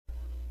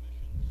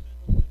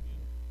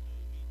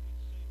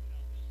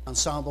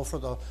ensemble for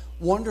the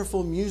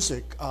wonderful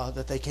music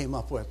that they came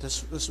up with.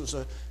 This was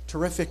a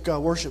terrific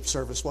worship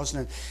service,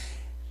 wasn't it?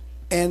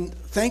 And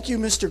thank you,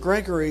 Mr.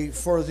 Gregory,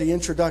 for the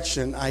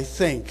introduction, I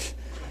think.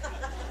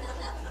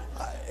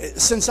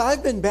 Since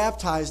I've been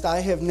baptized, I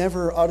have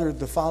never uttered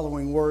the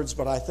following words,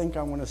 but I think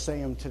I want to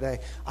say them today.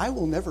 I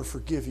will never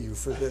forgive you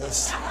for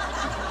this.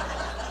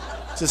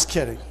 Just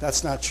kidding.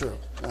 That's not true.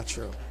 Not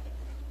true.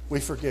 We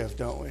forgive,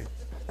 don't we?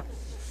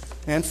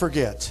 And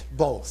forget,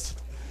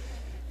 both.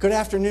 Good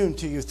afternoon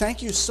to you.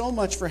 Thank you so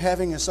much for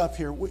having us up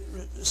here.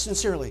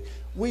 Sincerely,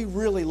 we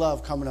really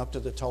love coming up to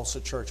the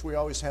Tulsa Church. We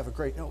always have a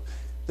great...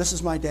 This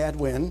is my dad,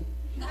 Win,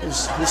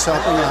 who's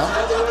helping out.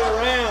 Other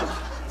way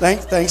around.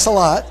 Thanks a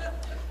lot.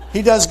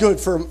 He does good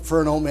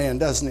for an old man,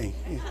 doesn't he?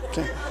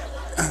 Okay.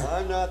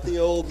 I'm not the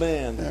old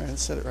man. There, I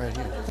said it right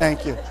here.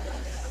 Thank you.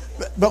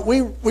 But we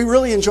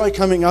really enjoy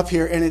coming up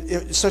here, and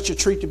it's such a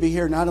treat to be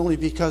here, not only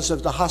because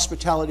of the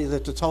hospitality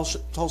that the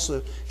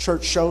Tulsa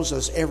Church shows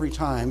us every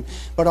time,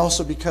 but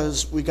also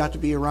because we got to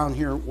be around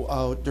here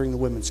during the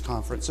Women's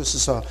Conference. This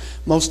is a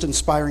most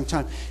inspiring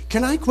time.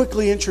 Can I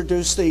quickly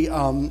introduce the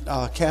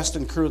cast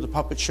and crew of the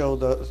Puppet Show,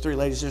 the three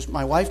ladies? There's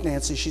my wife,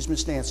 Nancy. She's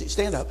Miss Nancy.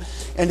 Stand up.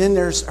 And then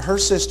there's her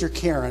sister,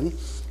 Karen.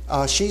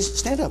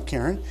 Stand up,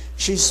 Karen.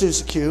 She's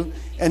Susie Q.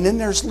 And then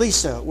there's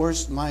Lisa.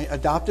 Where's my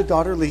adopted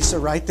daughter, Lisa,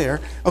 right there?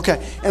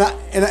 Okay. And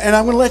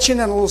I'm going to let you in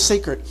on a little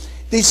secret.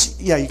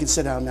 These, yeah, you can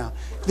sit down now.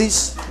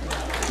 These,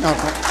 no.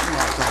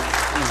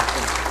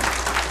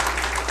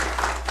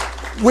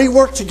 We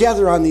work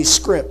together on these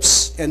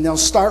scripts, and they'll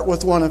start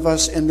with one of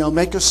us, and they'll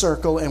make a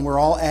circle, and we're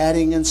all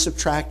adding and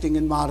subtracting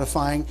and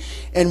modifying.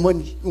 And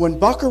when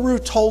Buckaroo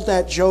told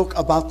that joke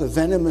about the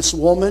venomous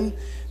woman,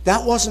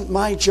 that wasn't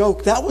my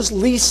joke. That was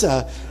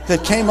Lisa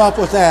that came up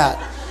with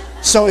that.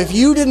 So if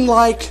you didn't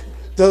like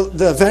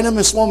the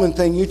venomous woman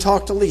thing, you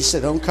talk to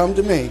Lisa. Don't come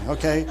to me,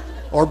 okay?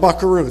 Or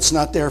Buckaroo. It's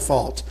not their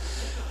fault.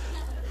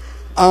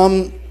 Let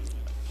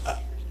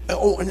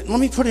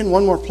me put in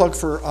one more plug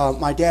for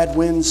my dad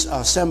Wynn's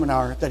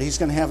seminar that he's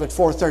going to have at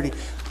 4:30.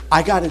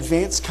 I got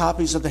advanced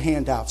copies of the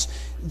handouts.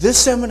 This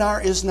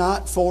seminar is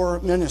not for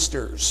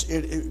ministers.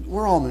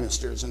 We're all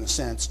ministers in a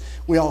sense.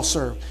 We all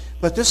serve.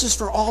 But this is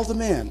for all the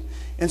men.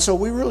 And so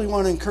we really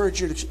want to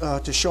encourage you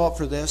to show up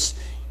for this.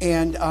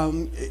 And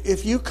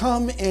if you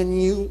come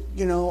and you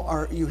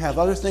have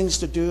other things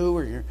to do,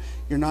 or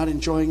you're not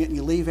enjoying it and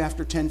you leave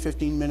after 10,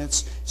 15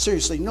 minutes,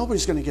 seriously,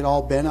 nobody's going to get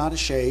all bent out of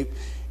shape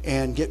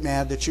and get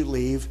mad that you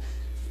leave.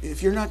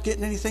 If you're not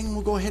getting anything,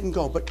 we'll go ahead and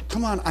go. But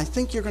come on, I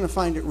think you're going to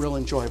find it real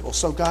enjoyable.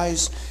 So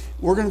guys,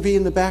 we're going to be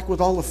in the back with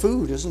all the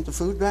food. Isn't the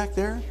food back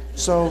there?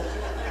 So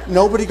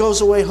nobody goes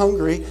away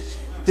hungry.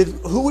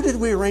 Who did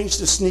we arrange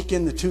to sneak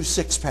in the 2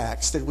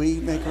 6-packs? Did we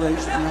make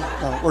arrangements?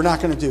 No, we're not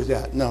going to do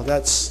that. No,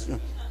 that's...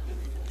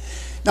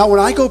 Now, when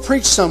I go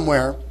preach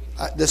somewhere,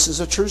 this is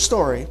a true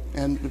story,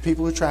 and the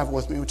people who travel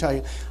with me will tell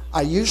you,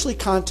 I usually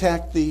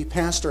contact the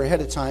pastor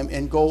ahead of time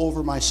and go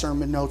over my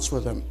sermon notes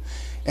with him.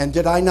 And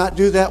did I not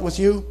do that with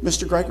you,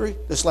 Mr. Gregory?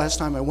 This last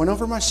time I went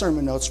over my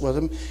sermon notes with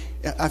him.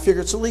 I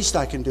figure it's the least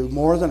I can do,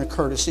 more than a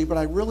courtesy, but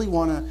I really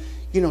want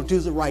to, do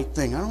the right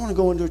thing. I don't want to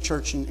go into a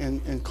church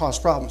and cause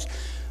problems.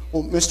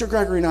 Well, Mr.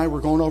 Gregory and I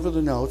were going over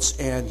the notes,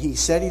 and he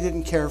said he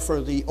didn't care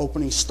for the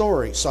opening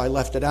story, so I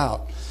left it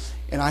out.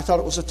 And I thought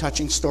it was a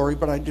touching story,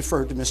 but I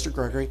deferred to Mr.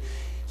 Gregory.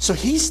 So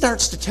he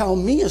starts to tell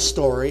me a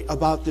story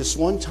about this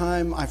one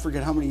time, I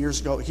forget how many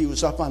years ago, he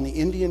was up on the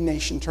Indian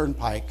Nation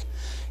Turnpike,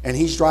 and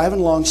he's driving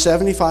along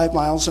 75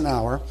 miles an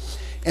hour,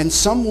 and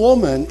some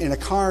woman in a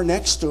car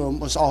next to him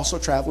was also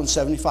traveling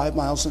 75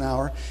 miles an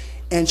hour,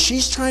 and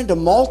she's trying to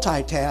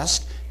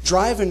multitask,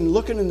 driving,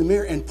 looking in the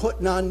mirror, and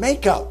putting on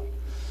makeup.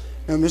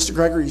 Now, Mr.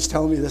 Gregory's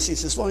telling me this. He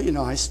says, well,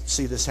 I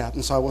see this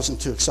happen, so I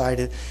wasn't too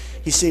excited.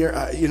 He see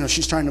her,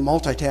 she's trying to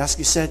multitask.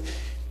 He said,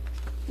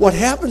 what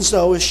happens,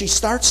 though, is she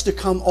starts to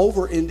come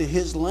over into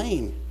his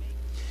lane.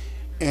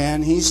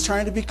 And he's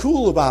trying to be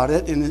cool about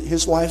it, and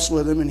his wife's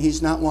with him, and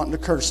he's not wanting to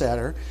curse at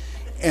her,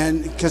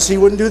 and because he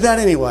wouldn't do that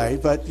anyway,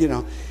 but,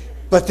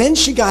 But then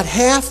she got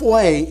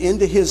halfway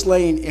into his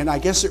lane, and I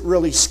guess it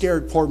really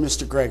scared poor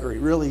Mr. Gregory,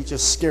 really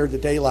just scared the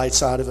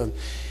daylights out of him.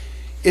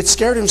 It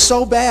scared him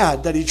so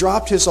bad that he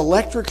dropped his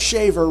electric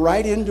shaver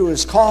right into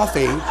his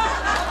coffee,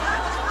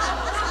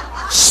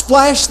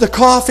 splashed the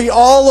coffee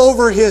all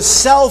over his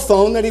cell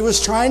phone that he was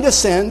trying to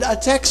send a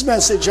text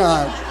message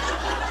on.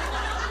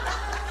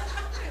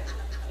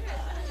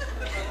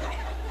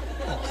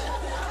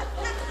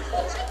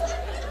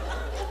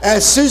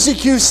 As Susie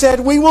Q said,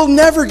 we will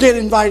never get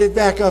invited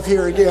back up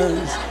here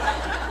again.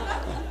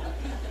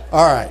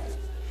 All right.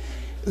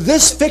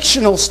 This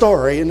fictional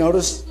story, and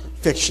notice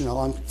fictional,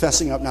 I'm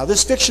fessing up now.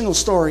 This fictional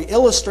story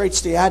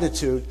illustrates the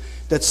attitude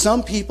that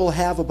some people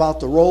have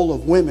about the role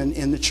of women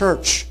in the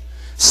church.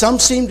 Some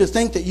seem to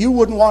think that you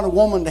wouldn't want a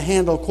woman to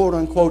handle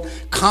quote-unquote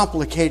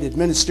complicated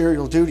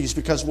ministerial duties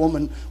because a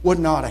woman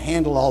wouldn't know how to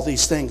handle all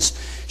these things.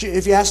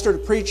 If you asked her to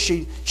preach,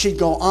 she'd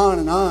go on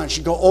and on.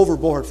 She'd go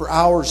overboard for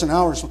hours and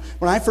hours.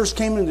 When I first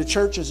came into the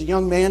church as a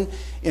young man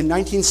in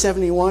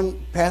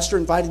 1971, pastor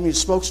invited me to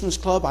Spokesman's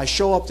Club. I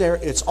show up there,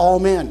 it's all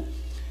men.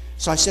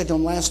 So I said to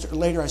him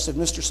later, I said,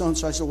 Mr.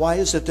 So-and-so, I said, why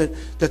is it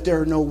that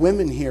there are no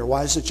women here?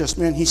 Why is it just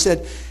men? He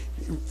said,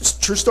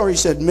 true story, he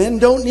said, women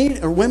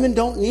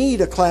don't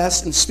need a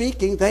class in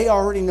speaking. They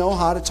already know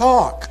how to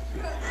talk.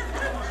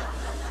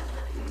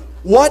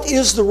 What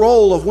is the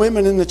role of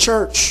women in the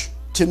church?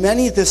 To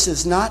many, this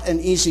is not an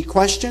easy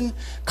question.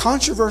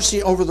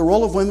 Controversy over the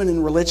role of women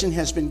in religion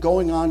has been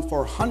going on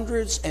for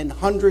hundreds and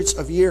hundreds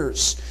of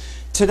years.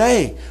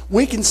 Today,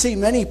 we can see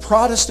many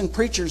Protestant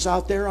preachers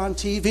out there on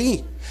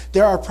TV.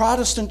 There are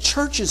Protestant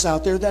churches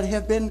out there that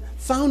have been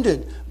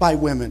founded by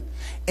women.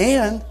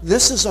 And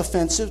this is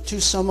offensive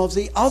to some of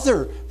the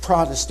other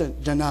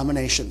Protestant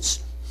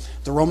denominations.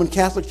 The Roman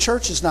Catholic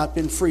Church has not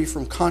been free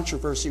from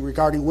controversy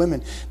regarding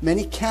women.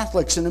 Many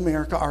Catholics in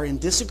America are in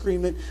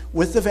disagreement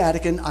with the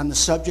Vatican on the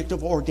subject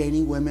of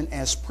ordaining women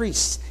as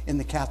priests in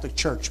the Catholic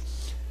Church.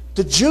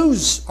 The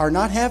Jews are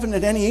not having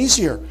it any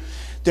easier.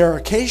 There are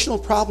occasional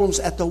problems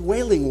at the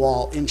Wailing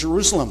Wall in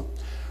Jerusalem.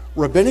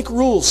 Rabbinic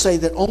rules say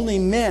that only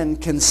men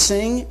can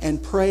sing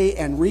and pray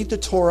and read the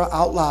Torah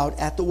out loud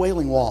at the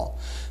Wailing Wall.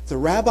 The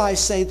rabbis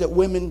say that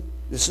women,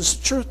 this is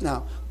the truth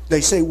now, they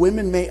say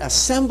women may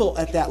assemble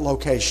at that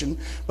location,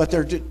 but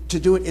they're to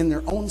do it in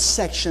their own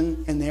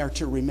section and they are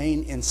to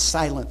remain in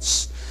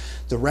silence.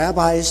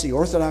 The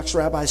Orthodox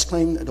rabbis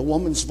claim that a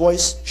woman's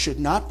voice should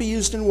not be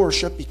used in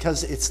worship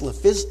because it's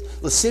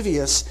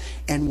lascivious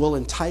and will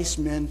entice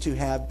men to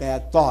have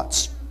bad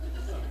thoughts.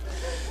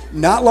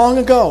 Not long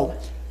ago,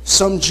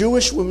 some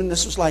Jewish women,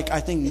 this was like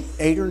I think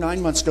 8 or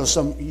 9 months ago,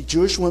 some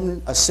Jewish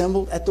women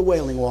assembled at the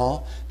Wailing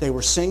Wall. They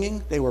were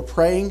singing, they were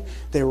praying,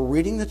 they were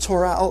reading the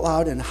Torah out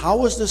loud. And how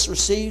was this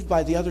received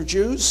by the other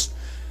Jews?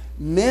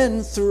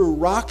 Men threw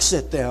rocks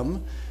at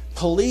them,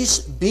 police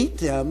beat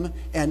them,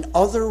 and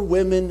other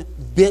women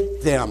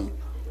bit them.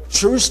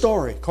 True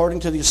story,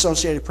 according to the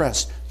Associated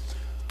Press.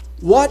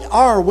 What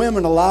are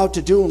women allowed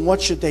to do and what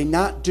should they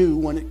not do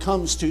when it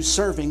comes to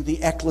serving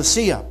the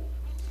ecclesia?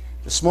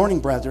 This morning,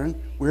 brethren,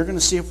 we're going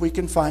to see if we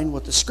can find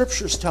what the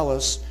Scriptures tell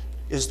us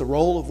is the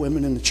role of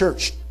women in the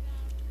church.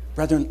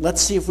 Brethren, let's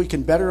see if we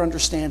can better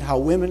understand how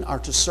women are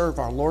to serve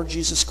our Lord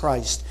Jesus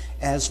Christ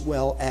as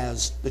well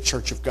as the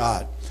Church of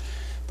God.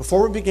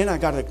 Before we begin, I've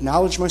got to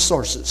acknowledge my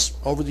sources.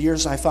 Over the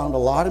years, I found a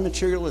lot of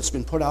material that's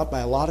been put out by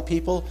a lot of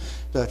people.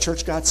 The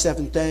Church God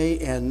Seventh Day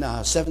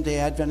and Seventh-day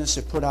Adventists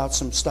have put out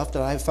some stuff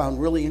that I've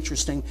found really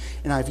interesting,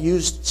 and I've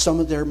used some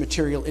of their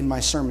material in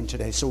my sermon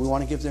today, so we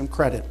want to give them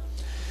credit.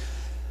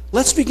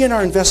 Let's begin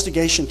our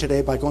investigation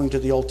today by going to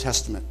the Old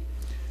Testament.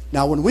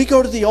 Now, when we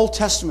go to the Old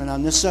Testament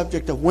on this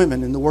subject of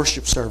women in the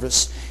worship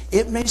service,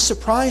 it may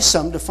surprise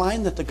some to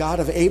find that the God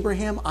of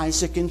Abraham,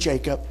 Isaac, and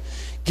Jacob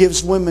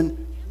gives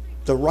women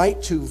the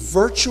right to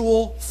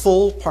virtual,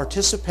 full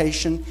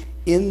participation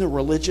in the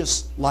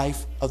religious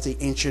life of the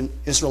ancient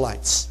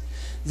Israelites.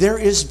 There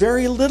is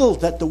very little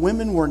that the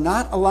women were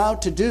not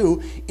allowed to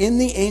do in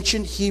the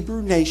ancient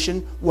Hebrew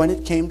nation when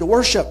it came to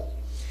worship.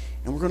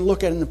 And we're going to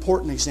look at an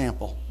important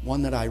example,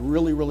 one that I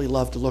really, really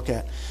love to look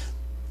at.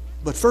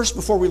 But first,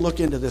 before we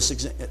look into this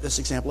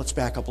example, let's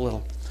back up a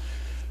little.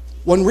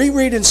 When we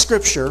read in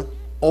Scripture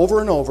over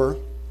and over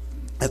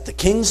that the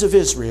kings of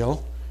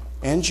Israel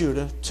and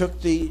Judah took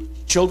the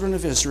children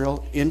of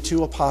Israel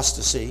into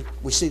apostasy,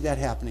 we see that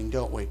happening,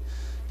 don't we?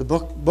 The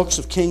books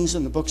of Kings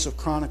and the books of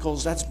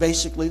Chronicles, that's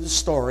basically the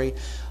story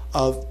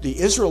of the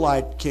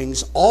Israelite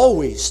kings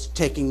always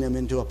taking them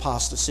into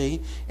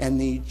apostasy, and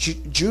the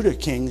Judah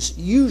kings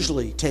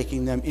usually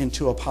taking them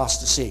into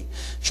apostasy.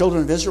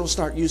 Children of Israel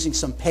start using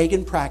some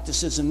pagan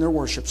practices in their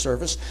worship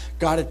service.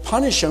 God would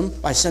punish them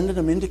by sending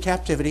them into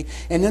captivity,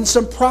 and then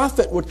some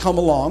prophet would come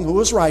along who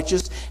was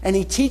righteous, and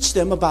he'd teach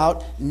them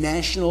about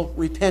national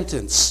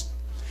repentance.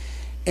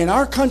 In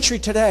our country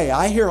today,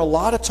 I hear a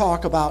lot of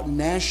talk about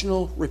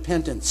national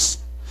repentance.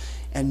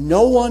 And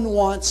no one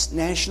wants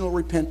national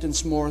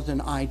repentance more than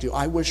I do.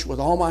 I wish with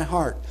all my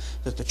heart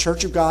that the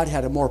Church of God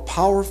had a more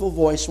powerful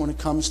voice when it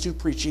comes to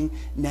preaching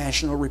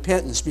national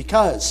repentance,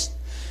 because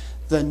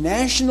the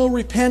national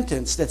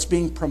repentance that's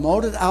being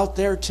promoted out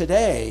there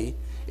today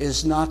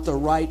is not the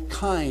right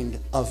kind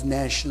of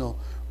national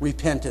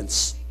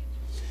repentance.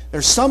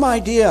 There's some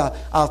idea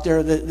out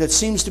there that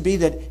seems to be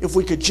that if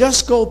we could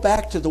just go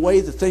back to the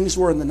way that things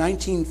were in the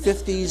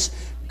 1950s,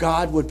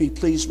 God would be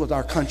pleased with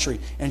our country.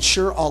 And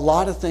sure, a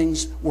lot of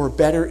things were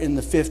better in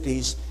the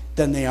 50s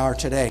than they are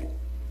today.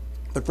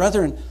 But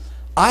brethren,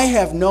 I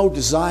have no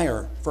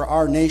desire for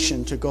our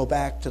nation to go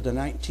back to the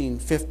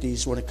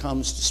 1950s when it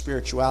comes to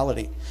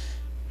spirituality.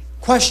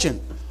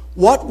 Question: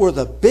 what were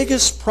the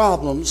biggest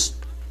problems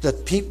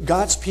that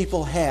God's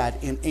people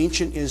had in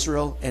ancient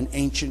Israel and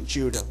ancient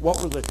Judah?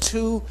 What were the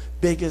two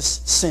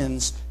biggest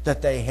sins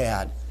that they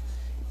had?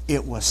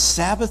 It was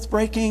Sabbath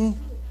breaking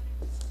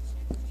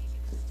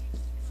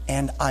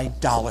and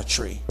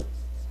idolatry.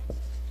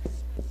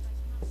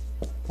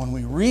 When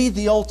we read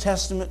the Old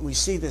Testament, we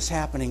see this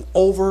happening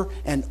over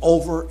and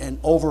over and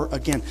over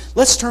again.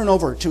 Let's turn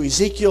over to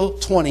Ezekiel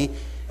 20,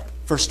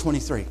 verse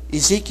 23.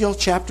 Ezekiel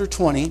chapter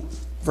 20,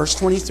 verse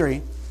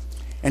 23.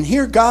 And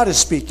here God is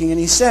speaking, and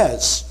he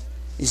says,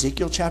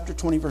 Ezekiel chapter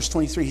 20, verse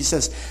 23, he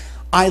says,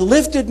 I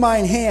lifted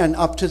mine hand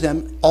up to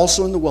them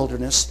also in the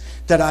wilderness,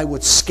 that I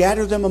would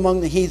scatter them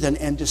among the heathen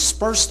and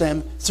disperse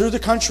them through the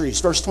countries.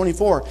 Verse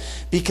 24,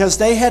 because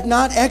they had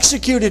not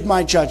executed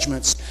my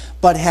judgments,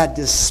 but had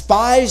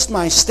despised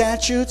my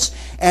statutes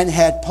and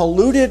had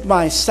polluted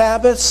my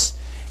Sabbaths,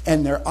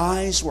 and their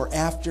eyes were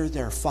after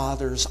their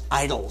fathers'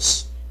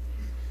 idols.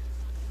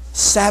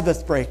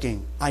 Sabbath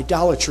breaking,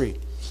 idolatry.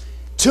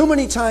 Too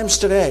many times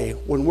today,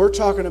 when we're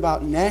talking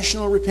about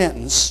national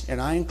repentance, and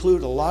I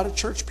include a lot of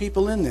church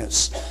people in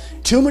this,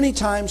 too many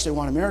times they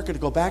want America to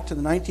go back to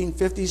the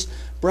 1950s.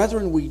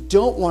 Brethren, we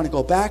don't want to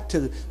go back to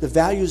the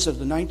values of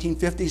the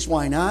 1950s.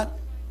 Why not?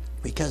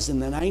 Because in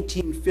the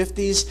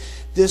 1950s,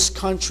 this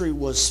country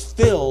was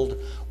filled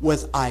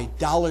with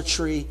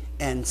idolatry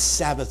and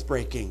Sabbath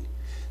breaking.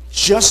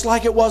 Just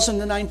like it was in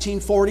the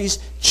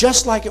 1940s,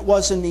 just like it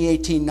was in the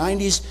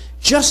 1890s,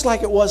 just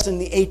like it was in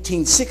the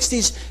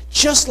 1860s,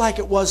 just like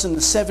it was in the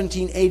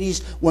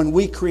 1780s when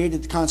we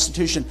created the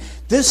Constitution.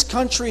 This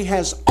country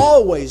has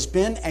always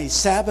been a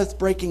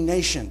Sabbath-breaking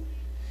nation.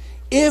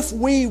 If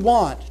we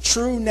want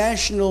true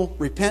national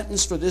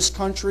repentance for this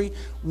country,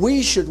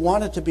 we should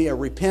want it to be a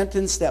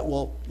repentance that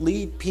will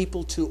lead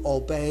people to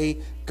obey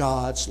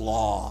God's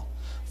law,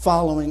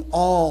 following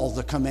all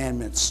the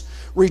commandments,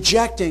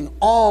 rejecting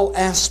all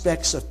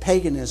aspects of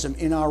paganism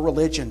in our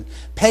religion.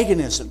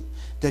 Paganism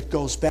that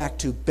goes back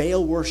to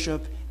Baal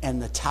worship and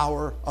the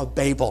Tower of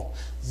Babel.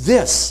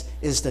 This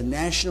is the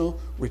national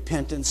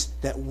repentance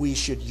that we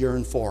should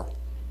yearn for. All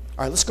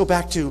right, let's go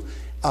back to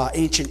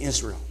ancient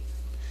Israel.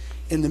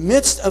 In the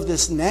midst of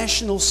this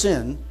national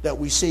sin that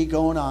we see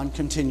going on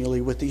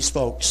continually with these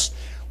folks,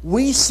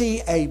 we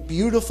see a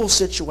beautiful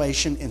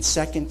situation in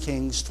 2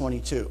 Kings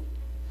 22.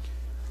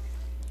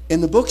 In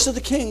the books of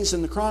the Kings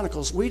and the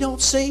Chronicles, we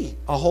don't see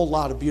a whole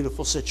lot of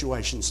beautiful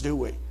situations, do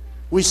we?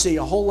 We see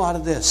a whole lot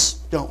of this,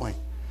 don't we?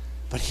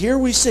 But here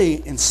we see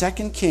in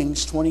 2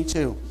 Kings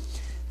 22,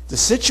 the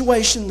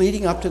situation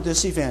leading up to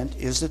this event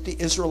is that the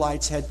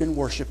Israelites had been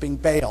worshiping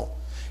Baal.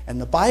 And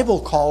the Bible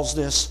calls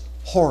this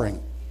whoring.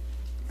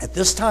 At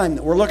this time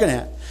that we're looking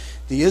at,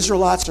 the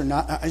Israelites are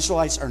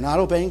not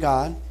obeying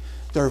God.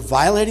 They're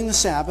violating the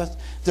Sabbath.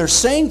 They're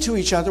saying to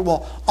each other,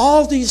 well,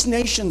 all these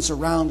nations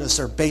around us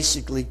are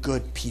basically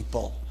good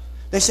people.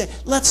 They say,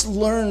 let's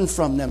learn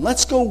from them.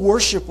 Let's go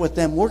worship with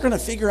them. We're going to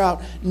figure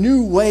out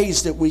new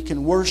ways that we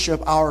can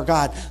worship our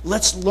God.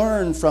 Let's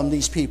learn from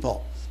these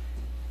people.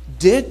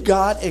 Did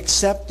God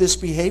accept this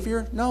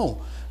behavior?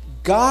 No.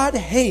 God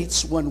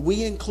hates when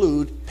we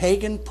include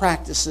pagan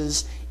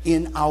practices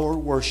in our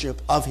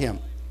worship of Him.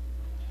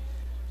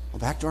 Well,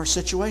 back to our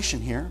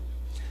situation here.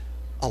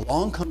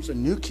 Along comes a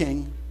new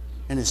king,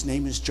 and his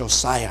name is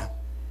Josiah.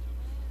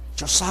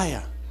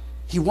 Josiah.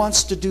 He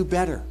wants to do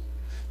better.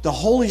 The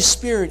Holy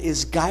Spirit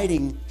is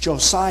guiding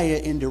Josiah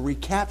into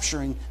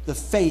recapturing the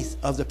faith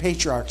of the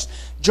patriarchs.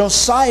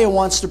 Josiah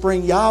wants to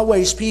bring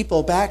Yahweh's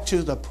people back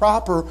to the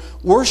proper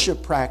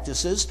worship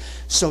practices.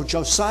 So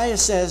Josiah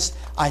says,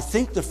 I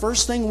think the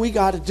first thing we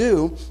got to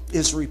do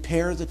is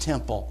repair the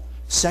temple.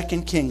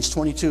 2 Kings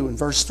 22 and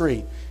verse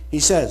 3. He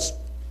says,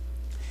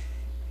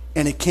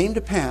 and it came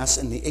to pass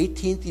in the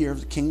 18th year of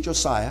the king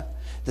Josiah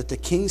that the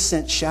king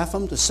sent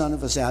Shaphan the son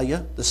of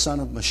Azaliah, the son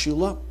of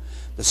Meshullam,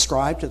 the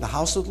scribe, to the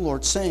house of the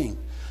Lord, saying,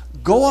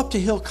 go up to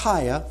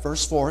Hilkiah,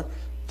 verse 4,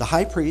 the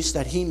high priest,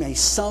 that he may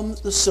sum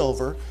the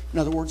silver, in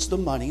other words, the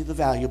money, the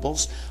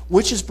valuables,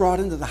 which is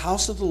brought into the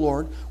house of the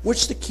Lord,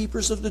 which the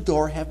keepers of the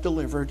door have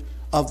delivered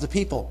of the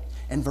people.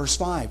 And verse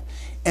 5,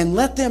 and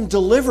let them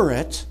deliver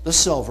it, the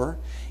silver,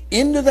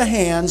 into the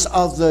hands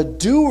of the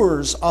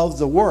doers of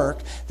the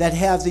work that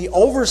have the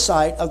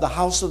oversight of the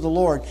house of the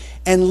Lord,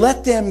 and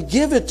let them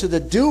give it to the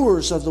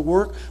doers of the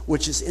work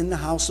which is in the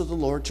house of the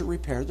Lord to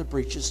repair the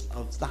breaches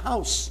of the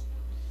house.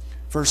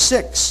 Verse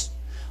 6,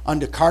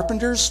 unto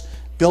carpenters,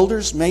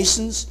 builders,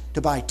 masons,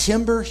 to buy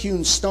timber,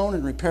 hewn stone,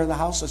 and repair the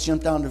house. Let's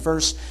jump down to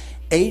verse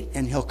 8.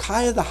 And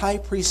Hilkiah the high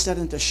priest said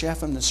unto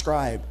Shaphan the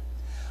scribe,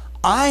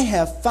 I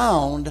have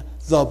found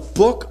the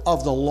book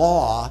of the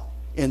law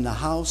in the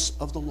house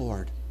of the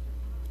Lord.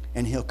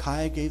 And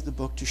Hilkiah gave the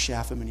book to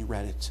Shaphan, and he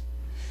read it.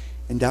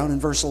 And down in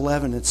verse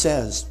 11 it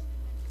says,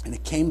 and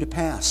it came to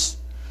pass,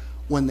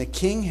 when the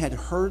king had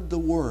heard the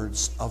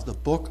words of the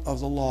book of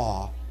the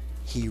law,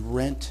 he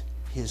rent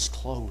his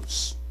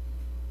clothes.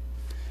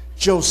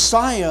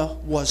 Josiah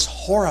was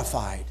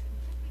horrified.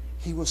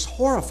 He was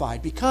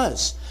horrified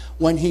because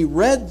when he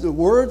read the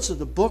words of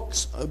the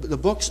books of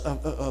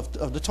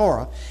the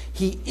Torah,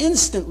 he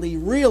instantly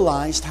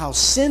realized how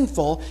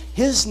sinful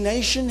his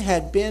nation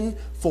had been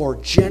for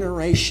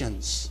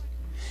generations.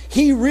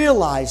 He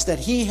realized that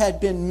he had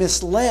been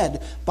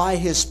misled by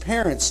his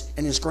parents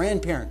and his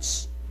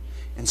grandparents.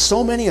 And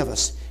so many of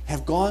us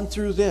have gone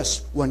through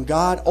this when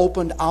God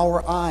opened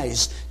our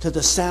eyes to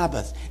the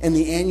Sabbath and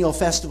the annual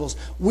festivals.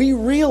 We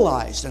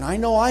realized, and I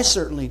know I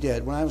certainly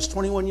did, when I was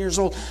 21 years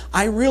old,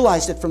 I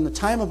realized that from the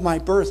time of my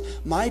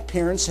birth, my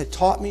parents had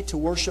taught me to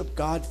worship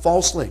God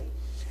falsely.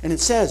 And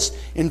it says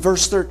in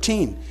verse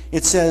 13,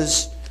 it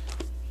says,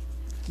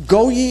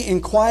 go ye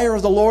inquire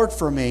of the Lord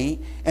for me,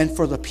 and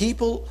for the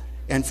people,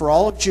 and for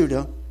all of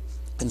Judah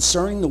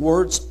concerning the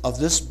words of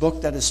this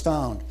book that is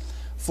found.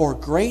 For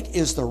great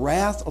is the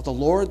wrath of the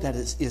Lord that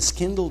is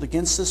kindled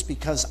against us,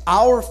 because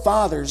our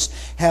fathers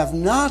have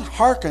not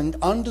hearkened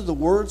unto the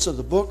words of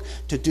the book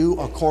to do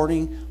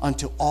according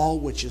unto all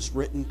which is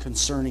written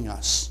concerning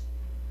us.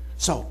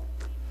 So,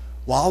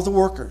 while the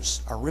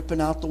workers are ripping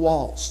out the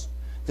walls,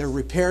 they're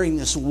repairing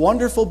this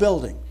wonderful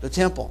building, the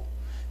temple,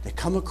 they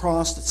come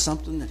across that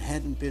something that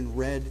hadn't been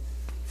read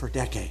for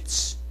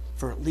decades,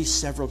 for at least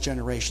several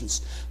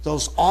generations.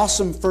 Those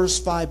awesome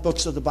first 5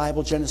 books of the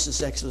Bible,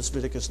 Genesis, Exodus,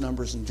 Leviticus,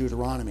 Numbers, and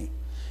Deuteronomy.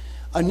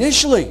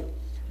 Initially,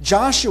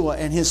 Joshua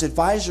and his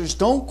advisors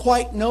don't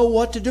quite know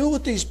what to do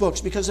with these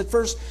books, because at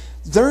first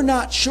they're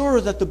not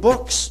sure that the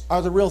books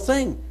are the real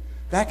thing.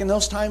 Back in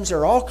those times, there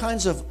are all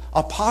kinds of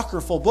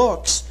apocryphal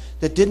books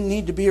that didn't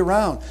need to be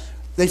around.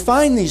 They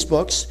find these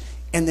books,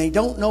 and they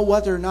don't know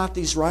whether or not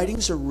these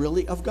writings are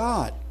really of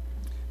God.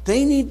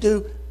 They need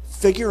to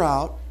figure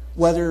out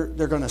whether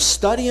they're going to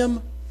study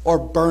them or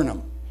burn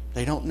them.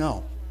 They don't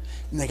know.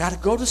 And they got to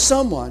go to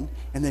someone,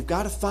 and they've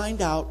got to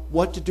find out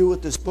what to do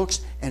with these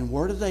books. And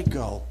where do they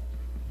go?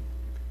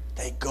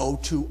 They go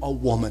to a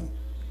woman.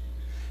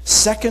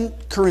 2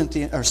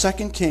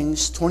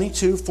 Kings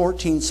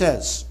 22:14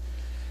 says,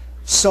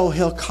 So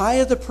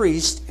Hilkiah the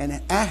priest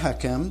and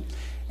Ahikam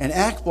and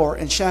Achbor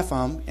and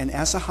Shaphan and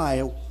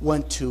Asahiah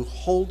went to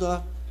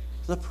Huldah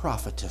the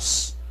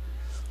prophetess.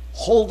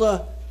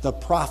 Huldah the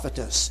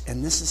prophetess.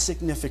 And this is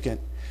significant.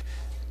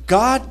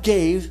 God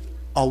gave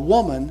a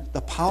woman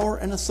the power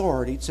and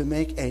authority to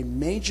make a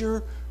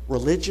major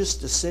religious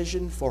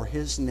decision for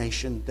his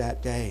nation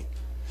that day.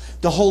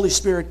 The Holy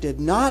Spirit did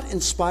not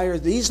inspire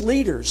these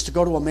leaders to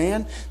go to a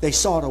man. They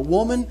sought a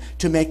woman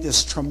to make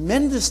this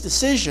tremendous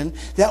decision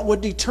that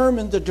would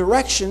determine the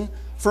direction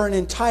for an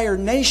entire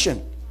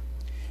nation.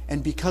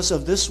 And because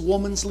of this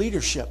woman's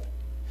leadership,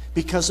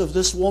 because of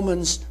this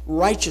woman's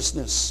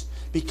righteousness,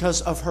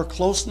 because of her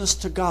closeness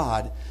to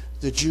God,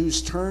 the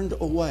Jews turned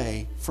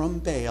away from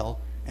Baal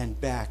and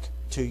back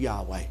to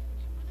Yahweh.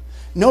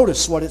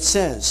 Notice what it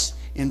says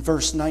in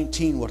verse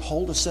 19, what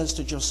Huldah says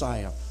to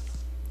Josiah.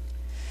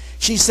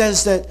 She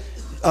says that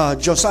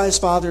Josiah's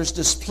fathers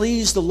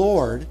displeased the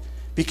Lord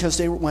because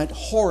they went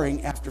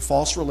whoring after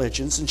false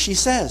religions. And she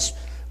says,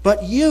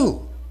 But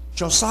you,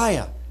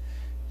 Josiah,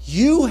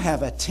 you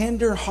have a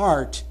tender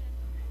heart,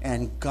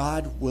 and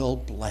God will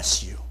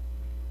bless you.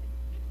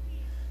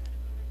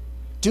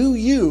 Do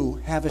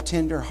you have a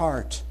tender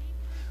heart?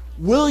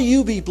 Will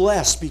you be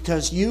blessed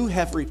because you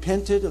have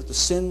repented of the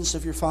sins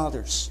of your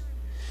fathers?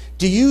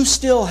 Do you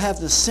still have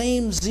the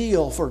same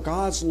zeal for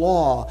God's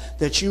law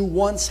that you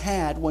once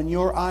had when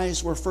your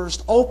eyes were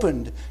first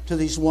opened to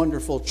these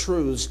wonderful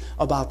truths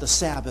about the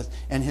Sabbath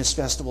and His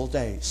festival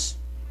days?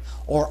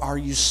 Or are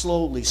you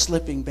slowly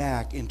slipping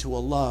back into a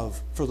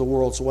love for the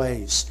world's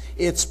ways?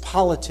 Its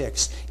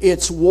politics,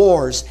 its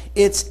wars,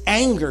 its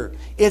anger,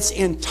 its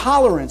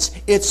intolerance,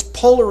 its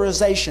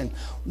polarization.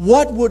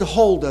 What would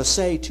Huldah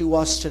say to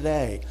us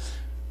today?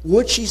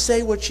 Would she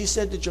say what she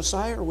said to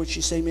Josiah, or would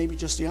she say maybe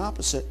just the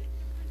opposite?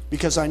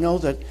 Because I know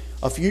that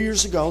a few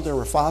years ago there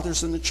were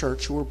fathers in the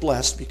church who were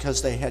blessed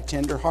because they had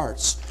tender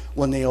hearts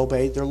when they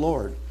obeyed their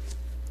Lord.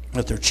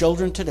 But their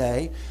children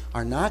today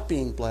are not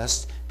being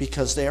blessed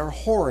because they are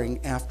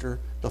whoring after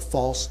the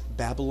false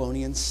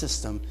Babylonian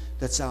system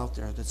that's out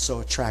there that's so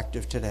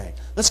attractive today.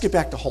 Let's get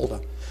back to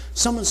Huldah.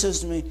 Someone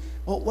says to me,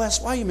 Well,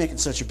 Wes, why are you making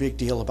such a big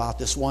deal about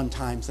this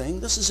one-time thing?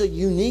 This is a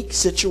unique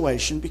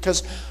situation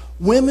because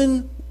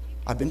women,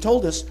 I've been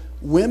told this,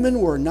 women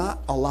were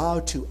not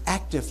allowed to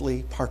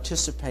actively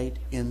participate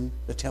in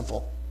the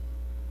temple.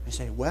 They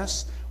say,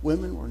 Wes,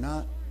 women were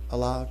not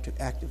allowed to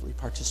actively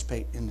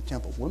participate in the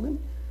temple. Women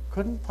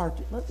couldn't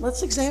participate.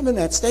 Let's examine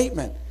that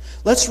statement.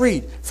 Let's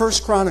read 1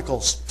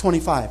 Chronicles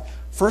 25.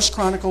 1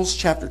 Chronicles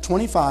chapter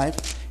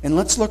 25, and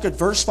let's look at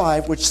verse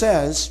 5, which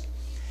says,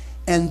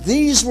 And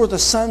these were the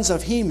sons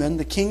of Heman,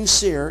 the king's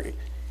seer,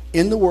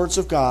 in the words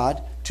of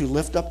God, to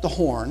lift up the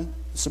horn.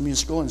 It's a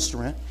musical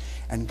instrument.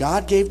 And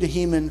God gave to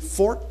Heman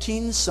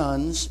 14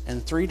 sons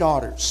and 3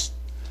 daughters.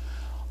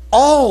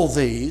 All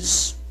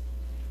these,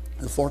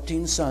 the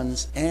 14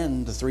 sons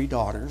and the 3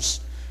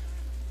 daughters,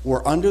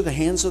 were under the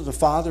hands of the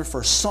Father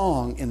for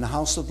song in the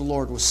house of the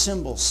Lord with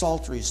cymbals,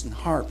 psalteries, and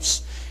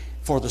harps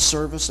for the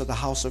service of the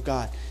house of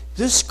God.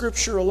 This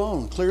scripture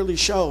alone clearly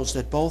shows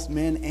that both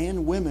men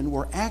and women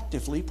were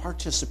actively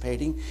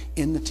participating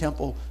in the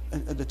temple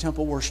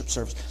worship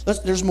service.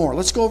 There's more.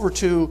 Let's go over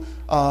to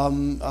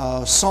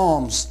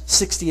Psalms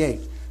 68.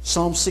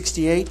 Psalm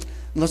 68,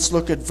 and let's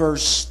look at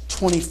verse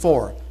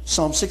 24.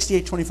 Psalm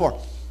 68, 24.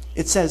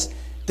 It says,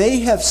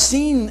 They have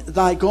seen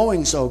thy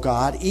goings, O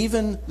God,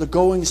 even the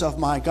goings of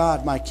my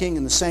God, my King,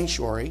 in the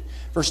sanctuary.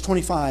 Verse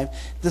 25,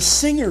 The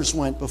singers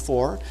went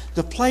before,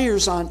 the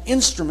players on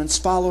instruments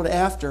followed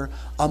after.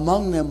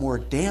 Among them were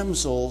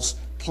damsels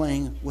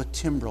playing with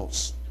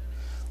timbrels.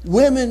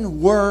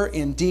 Women were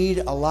indeed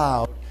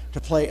allowed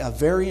to play a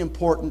very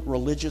important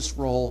religious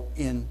role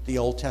in the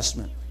Old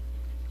Testament.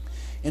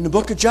 In the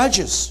book of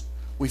Judges,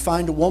 we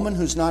find a woman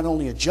who's not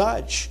only a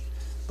judge,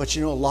 But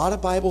you know, a lot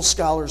of Bible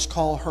scholars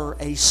call her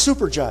a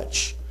super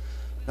judge.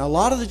 Now, a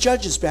lot of the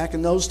judges back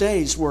in those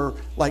days were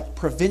like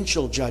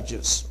provincial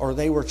judges, or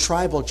they were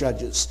tribal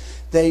judges.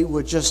 They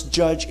would just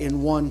judge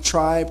in one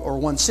tribe or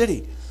one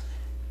city.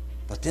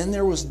 But then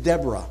there was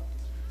Deborah.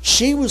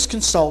 She was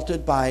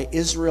consulted by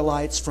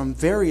Israelites from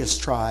various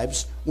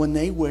tribes when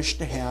they wished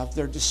to have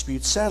their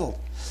disputes settled.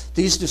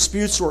 These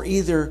disputes were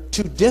either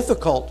too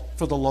difficult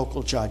for the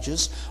local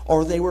judges,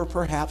 or they were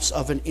perhaps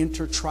of an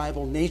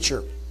intertribal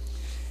nature.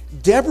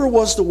 Deborah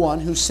was the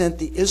one who sent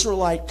the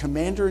Israelite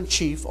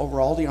commander-in-chief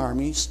over all the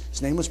armies. His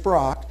name was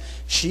Barak.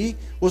 She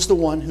was the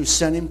one who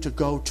sent him to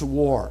go to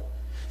war.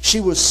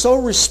 She was so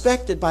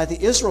respected by the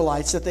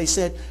Israelites that they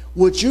said,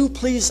 "Would you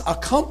please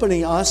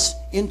accompany us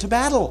into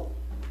battle?"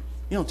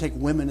 You don't take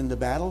women into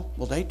battle.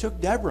 Well, they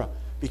took Deborah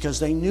because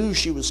they knew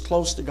she was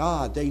close to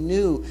God. They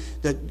knew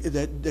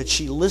that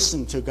she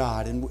listened to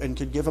God and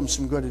could give them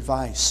some good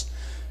advice.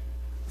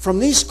 From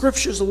these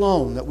scriptures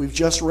alone that we've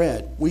just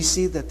read, we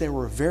see that there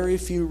were very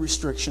few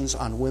restrictions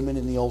on women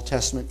in the Old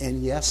Testament.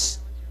 And yes,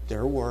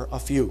 there were a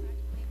few.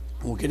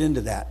 We'll get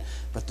into that.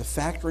 But the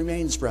fact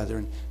remains,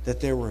 brethren, that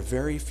there were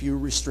very few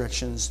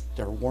restrictions.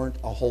 There weren't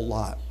a whole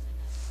lot.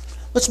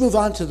 Let's move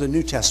on to the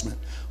New Testament.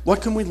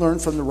 What can we learn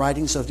from the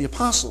writings of the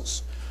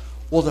apostles?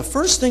 Well, the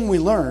first thing we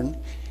learn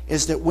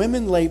is that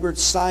women labored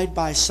side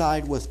by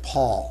side with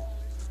Paul.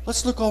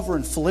 Let's look over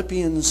in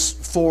Philippians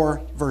 4,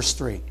 verse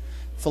 3.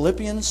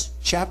 Philippians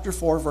chapter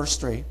 4, verse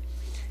 3.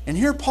 And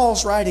here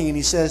Paul's writing, and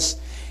he says,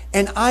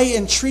 "And I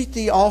entreat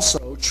thee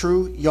also,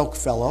 true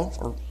yokefellow,"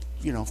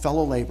 or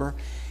fellow laborer,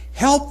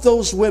 "help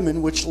those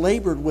women which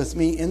labored with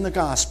me in the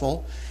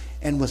gospel,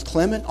 and with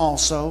Clement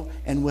also,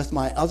 and with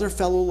my other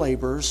fellow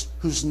laborers,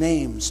 whose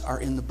names are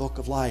in the book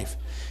of life."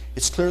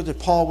 It's clear that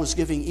Paul was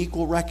giving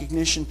equal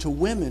recognition to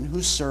women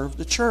who served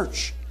the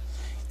church.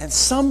 And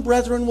some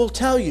brethren will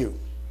tell you,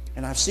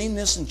 and I've seen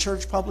this in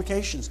church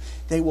publications,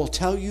 they will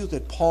tell you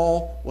that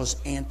Paul was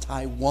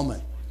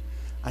anti-woman.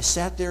 I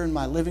sat there in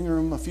my living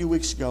room a few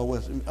weeks ago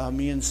with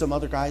me and some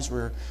other guys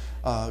were,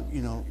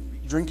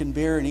 drinking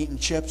beer and eating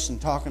chips and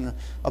talking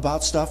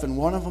about stuff, and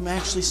one of them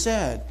actually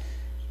said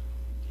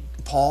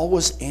Paul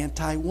was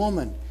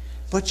anti-woman.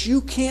 But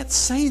you can't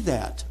say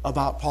that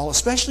about Paul,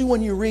 especially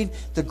when you read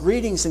the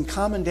greetings and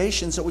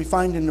commendations that we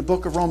find in the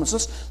book of Romans.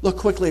 Let's look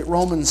quickly at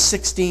Romans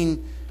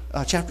 16,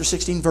 chapter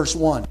 16, verse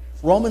 1.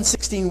 Romans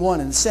 16:1,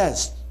 and it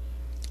says,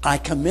 "I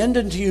commend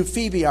unto you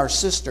Phoebe, our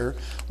sister,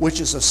 which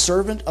is a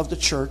servant of the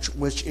church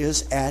which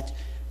is at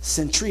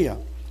Cenchrea,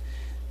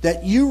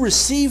 that you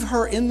receive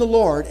her in the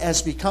Lord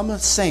as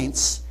becometh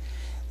saints,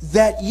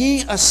 that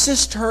ye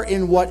assist her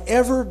in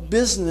whatever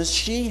business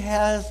she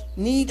hath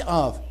need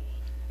of."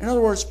 In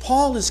other words,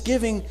 Paul is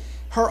giving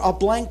her a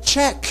blank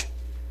check.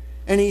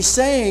 And he's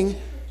saying,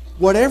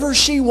 whatever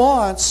she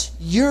wants,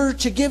 you're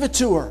to give it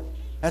to her.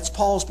 That's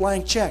Paul's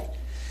blank check.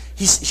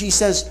 He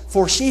says,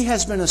 "For she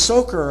has been a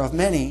succorer of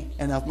many,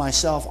 and of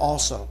myself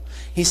also."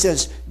 He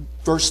says,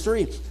 verse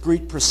 3,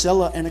 "Greet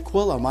Priscilla and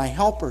Aquila, my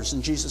helpers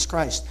in Jesus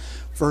Christ."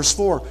 Verse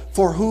 4,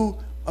 "For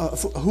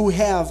who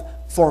have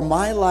for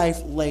my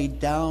life laid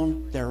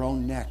down their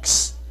own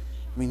necks."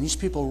 I mean, these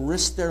people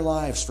risked their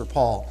lives for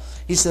Paul.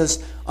 He says,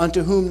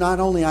 "Unto whom not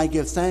only I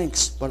give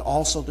thanks, but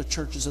also the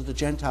churches of the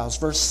Gentiles."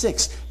 Verse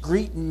 6,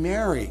 "Greet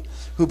Mary,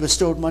 who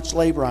bestowed much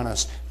labor on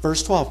us."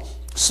 Verse 12,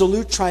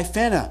 "Salute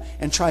Tryphena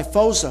and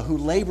Tryphosa, who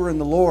labor in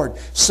the Lord.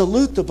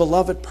 Salute the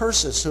beloved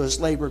Persis, who has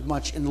labored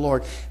much in the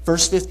Lord."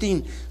 Verse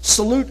 15,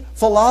 "Salute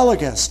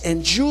Philologus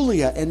and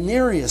Julia and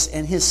Nereus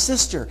and his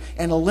sister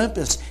and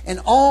Olympus and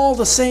all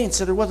the saints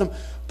that are with him."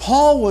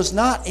 Paul was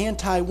not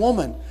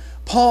anti-woman.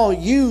 Paul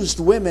used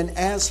women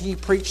as he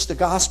preached the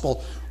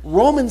gospel.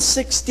 Romans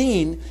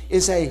 16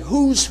 is a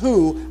who's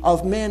who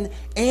of men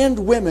and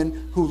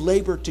women who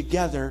labored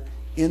together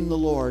in the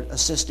Lord,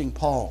 assisting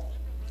Paul.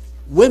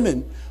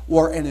 Women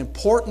were an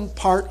important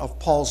part of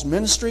Paul's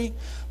ministry.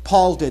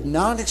 Paul did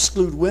not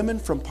exclude women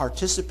from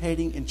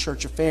participating in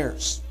church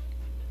affairs.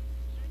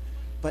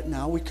 But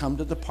now we come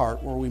to the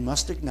part where we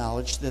must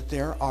acknowledge that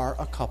there are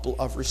a couple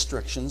of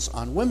restrictions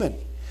on women.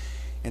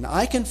 And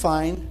I can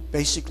find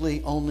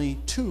basically only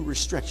two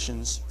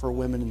restrictions for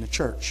women in the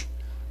church.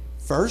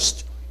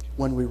 First,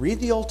 when we read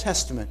the Old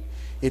Testament,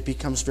 it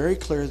becomes very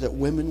clear that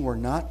women were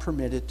not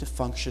permitted to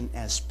function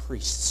as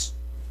priests.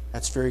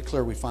 That's very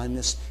clear. We find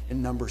this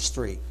in Numbers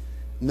 3.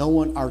 No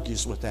one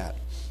argues with that.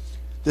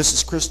 This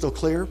is crystal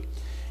clear.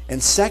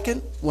 And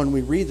second, when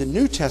we read the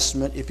New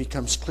Testament, it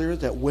becomes clear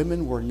that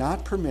women were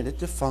not permitted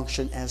to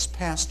function as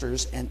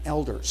pastors and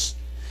elders.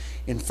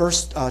 In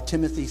 1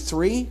 Timothy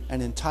 3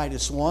 and in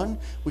Titus 1,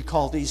 we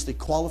call these the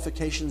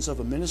qualifications of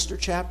a minister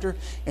chapter.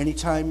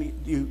 Anytime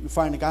you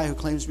find a guy who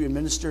claims to be a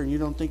minister and you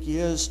don't think he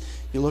is,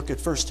 you look at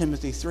 1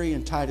 Timothy 3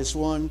 and Titus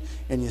 1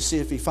 and you see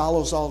if he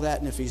follows all that,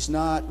 and if he's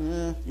not,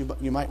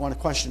 you might want to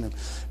question him.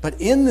 But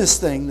in this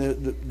thing,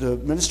 the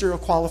ministerial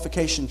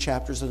qualification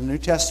chapters of the New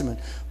Testament,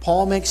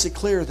 Paul makes it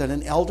clear that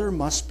an elder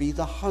must be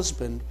the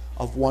husband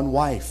of one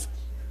wife.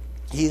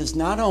 He is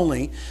not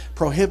only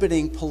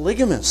prohibiting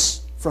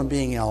polygamous from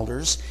being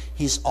elders,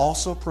 he's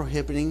also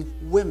prohibiting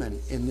women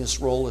in this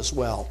role as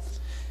well.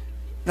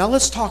 Now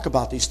let's talk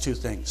about these two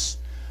things.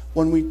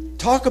 When we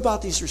talk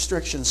about these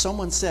restrictions,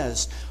 someone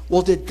says,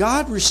 well, did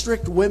God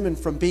restrict women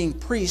from being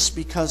priests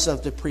because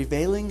of the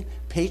prevailing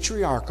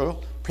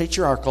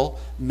patriarchal,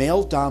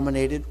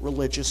 male-dominated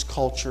religious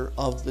culture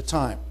of the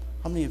time?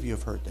 How many of you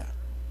have heard that?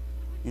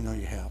 You know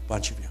you have, a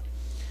bunch of you.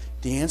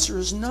 The answer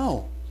is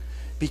no,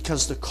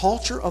 because the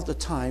culture of the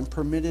time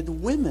permitted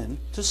women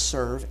to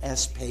serve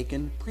as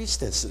pagan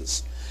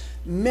priestesses.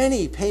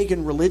 Many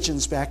pagan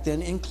religions back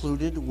then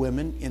included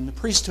women in the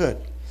priesthood.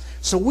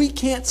 So we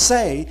can't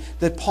say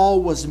that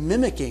Paul was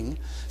mimicking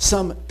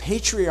some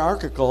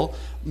patriarchal,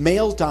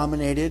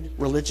 male-dominated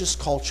religious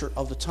culture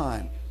of the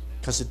time,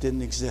 because it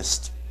didn't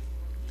exist.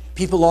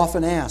 People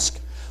often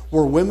ask,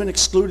 were women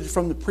excluded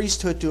from the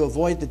priesthood to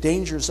avoid the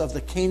dangers of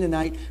the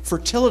Canaanite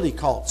fertility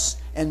cults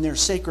and their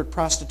sacred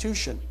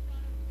prostitution?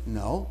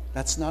 No,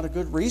 that's not a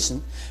good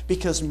reason,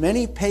 because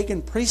many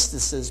pagan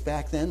priestesses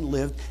back then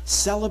lived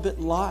celibate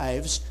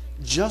lives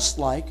just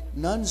like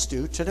nuns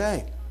do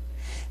today.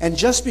 And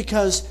just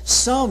because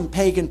some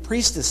pagan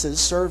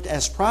priestesses served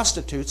as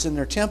prostitutes in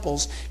their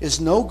temples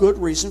is no good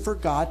reason for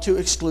God to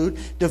exclude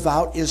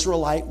devout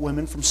Israelite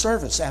women from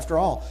service. After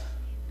all,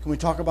 can we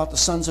talk about the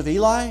sons of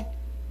Eli?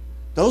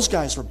 Those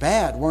guys were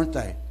bad, weren't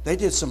they? They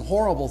did some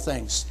horrible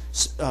things,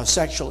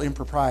 sexual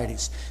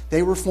improprieties.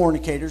 They were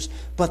fornicators,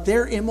 but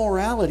their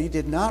immorality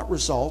did not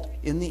result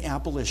in the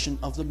abolition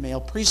of the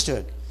male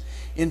priesthood.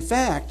 In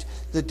fact,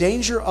 the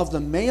danger of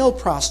the male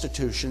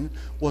prostitution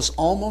was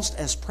almost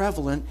as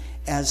prevalent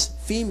as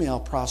female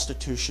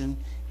prostitution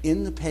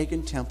in the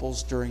pagan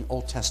temples during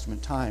Old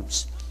Testament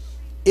times.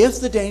 If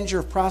the danger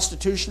of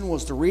prostitution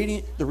was the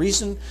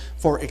reason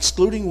for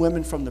excluding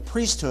women from the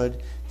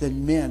priesthood,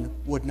 then men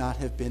would not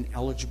have been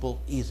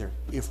eligible either,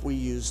 if we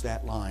use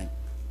that line.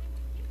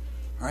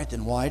 All right,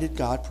 then why did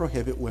God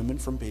prohibit women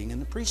from being in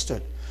the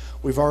priesthood?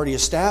 We've already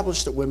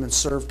established that women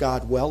serve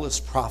God well as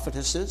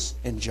prophetesses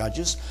and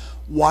judges.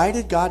 Why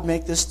did God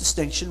make this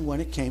distinction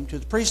when it came to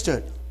the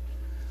priesthood?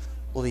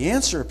 Well, the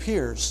answer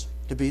appears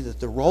to be that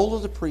the role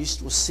of the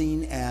priest was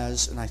seen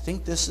as, and I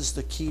think this is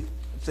the key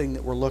thing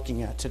that we're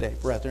looking at today,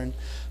 brethren,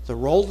 the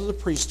role of the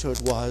priesthood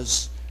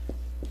was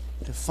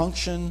to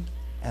function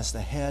as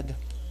the head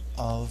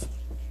of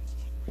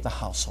the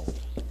household.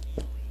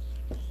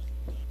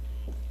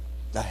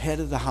 The head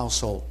of the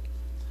household.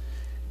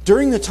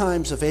 During the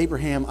times of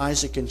Abraham,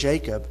 Isaac, and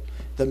Jacob,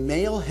 the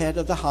male head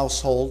of the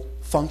household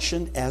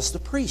functioned as the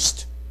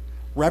priest,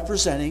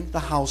 representing the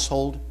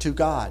household to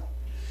God.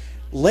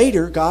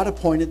 Later, God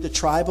appointed the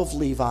tribe of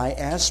Levi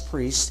as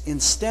priests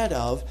instead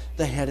of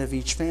the head of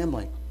each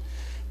family.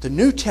 The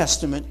New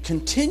Testament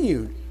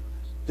continued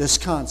this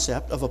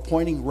concept of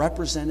appointing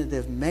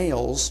representative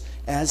males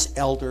as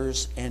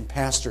elders and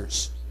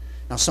pastors.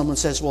 Now someone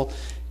says, well,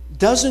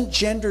 doesn't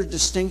gender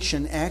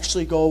distinction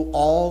actually go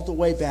all the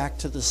way back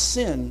to the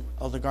sin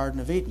of the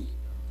Garden of Eden?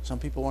 Some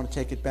people want to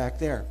take it back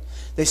there.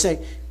 They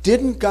say,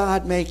 didn't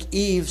God make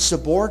Eve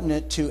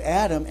subordinate to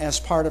Adam as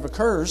part of a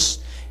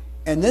curse?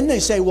 And then they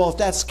say, well, if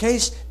that's the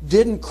case,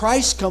 didn't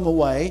Christ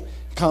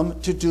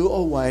come to do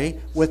away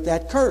with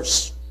that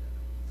curse?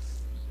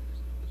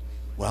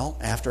 Well,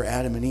 after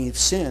Adam and Eve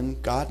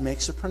sinned, God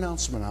makes a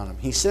pronouncement on them.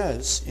 He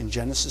says, in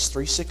Genesis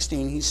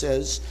 3:16, he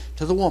says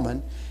to the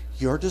woman,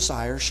 your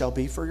desire shall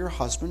be for your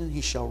husband, and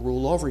he shall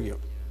rule over you.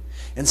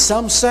 And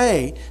some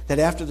say that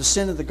after the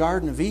sin of the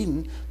Garden of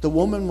Eden, the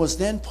woman was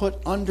then put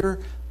under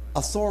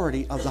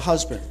authority of the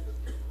husband.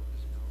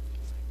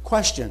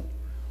 Question,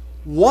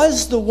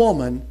 was the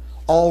woman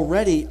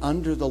already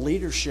under the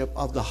leadership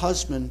of the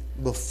husband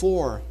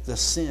before the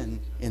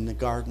sin in the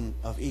Garden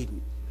of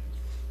Eden?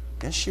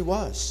 Yes, she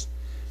was.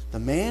 The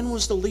man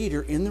was the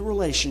leader in the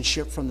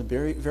relationship from the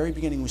very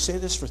beginning. We say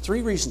this for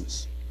three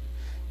reasons.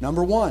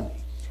 Number one,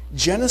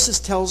 Genesis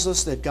tells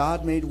us that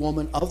God made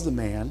woman of the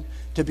man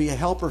to be a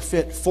helper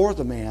fit for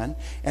the man,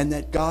 and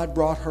that God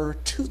brought her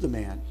to the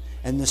man.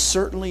 And this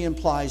certainly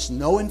implies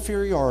no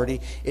inferiority.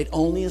 It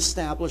only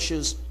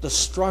establishes the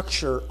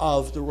structure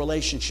of the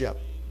relationship.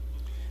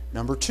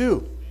 Number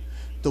two,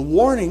 the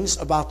warnings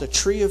about the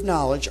tree of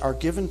knowledge are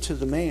given to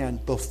the man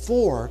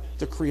before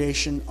the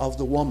creation of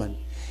the woman.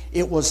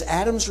 It was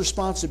Adam's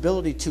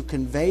responsibility to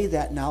convey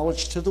that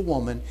knowledge to the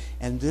woman,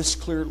 and this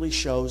clearly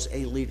shows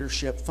a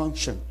leadership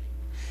function.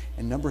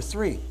 And number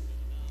three,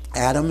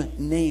 Adam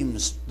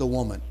names the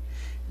woman.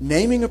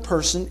 Naming a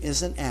person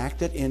is an act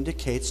that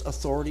indicates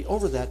authority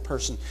over that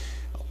person.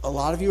 A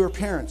lot of you are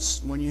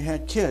parents. When you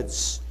had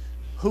kids,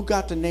 who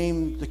got to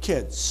name the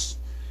kids?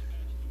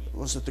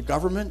 Was it the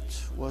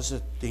government? Was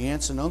it the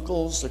aunts and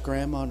uncles, the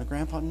grandma and the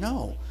grandpa?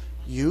 No.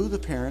 You, the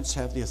parents,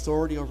 have the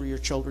authority over your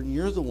children.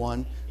 You're the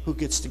one who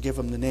gets to give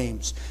them the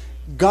names.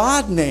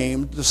 God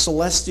named the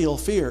celestial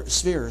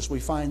spheres. We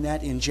find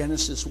that in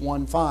Genesis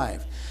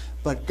 1:5.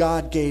 But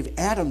God gave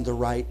Adam the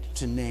right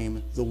to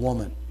name the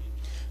woman.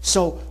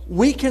 So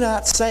we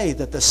cannot say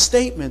that the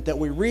statement that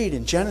we read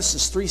in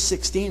Genesis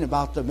 3:16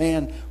 about the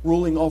man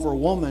ruling over a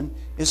woman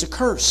is a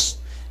curse.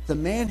 The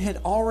man had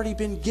already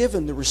been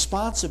given the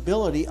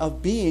responsibility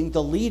of being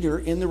the leader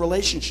in the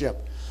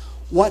relationship.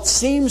 What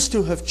seems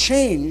to have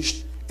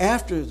changed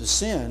after the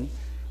sin,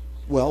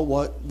 well,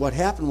 what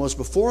happened was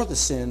before the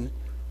sin,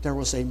 there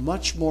was a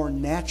much more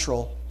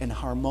natural and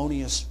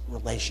harmonious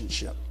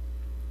relationship.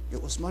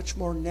 It was much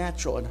more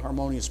natural and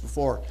harmonious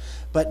before.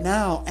 But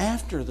now,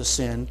 after the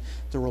sin,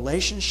 the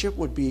relationship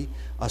would be,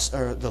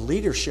 or the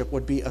leadership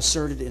would be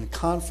asserted in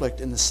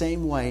conflict in the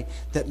same way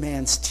that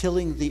man's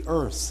tilling the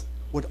earth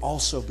would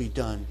also be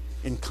done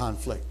in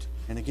conflict.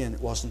 And again,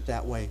 it wasn't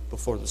that way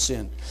before the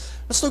sin.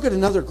 Let's look at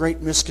another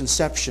great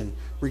misconception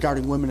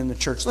regarding women in the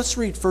church. Let's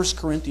read 1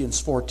 Corinthians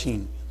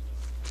 14.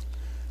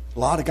 A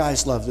lot of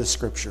guys love this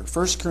scripture.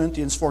 1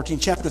 Corinthians 14,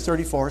 chapter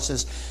 34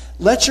 says,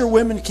 "Let your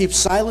women keep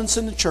silence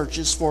in the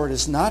churches, for it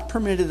is not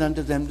permitted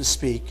unto them to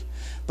speak,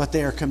 but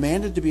they are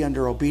commanded to be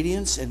under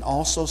obedience, and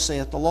also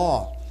saith the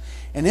law.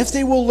 And if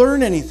they will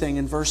learn anything,"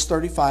 in verse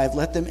 35,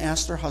 "let them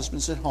ask their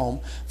husbands at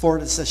home, for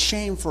it is a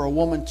shame for a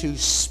woman to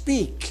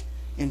speak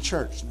in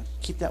church." Now,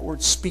 keep that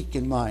word "speak"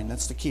 in mind.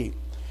 That's the key.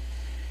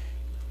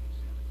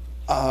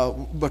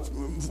 But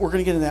we're going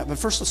to get into that. But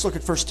first, let's look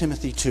at 1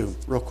 Timothy 2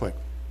 real quick.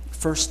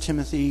 1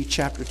 Timothy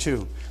chapter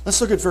 2.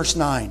 Let's look at verse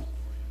 9.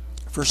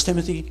 1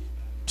 Timothy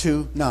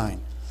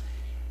 2:9.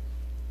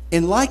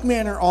 "In like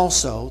manner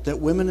also, that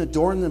women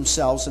adorn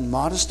themselves in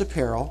modest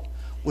apparel,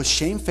 with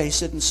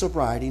shamefaced and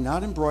sobriety,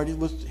 not embroidered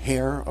with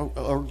hair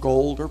or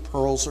gold or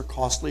pearls or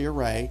costly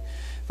array."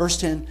 Verse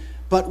 10,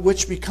 "But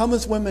which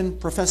becometh women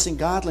professing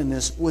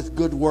godliness with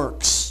good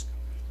works."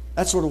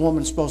 That's what a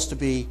woman's supposed to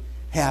be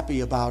happy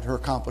about, her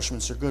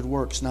accomplishments, her good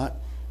works, not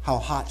how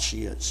hot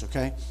she is.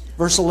 Okay?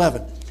 Verse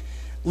 11,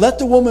 "Let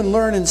the woman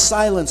learn in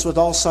silence with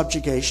all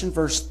subjugation."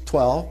 Verse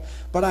 12,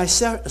 "But I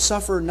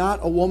suffer not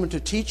a woman to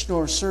teach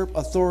nor usurp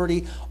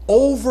authority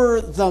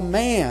over the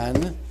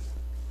man,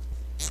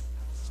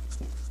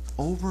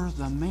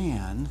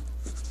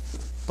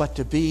 but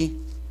to be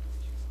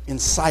in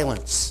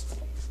silence."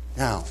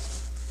 Now,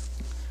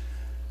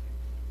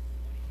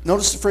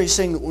 notice the phrase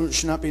saying that women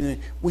should not be in the...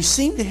 We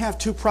seem to have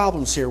two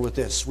problems here with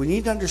this. We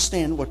need to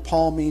understand what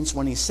Paul means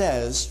when he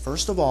says,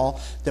 first of all,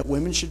 that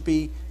women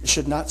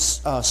should not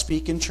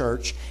speak in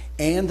church,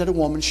 and that a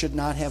woman should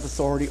not have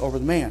authority over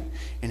the man.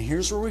 And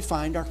here's where we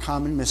find our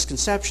common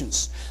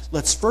misconceptions.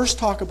 Let's first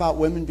talk about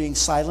women being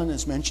silent,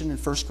 as mentioned in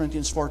 1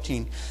 Corinthians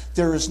 14.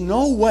 There is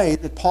no way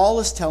that Paul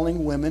is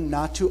telling women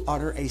not to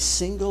utter a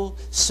single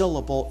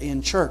syllable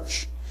in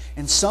church.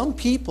 And some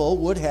people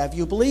would have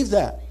you believe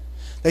that.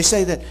 They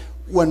say that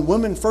when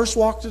women first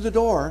walk through the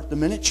door, the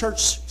minute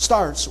church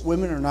starts,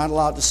 women are not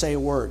allowed to say a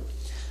word.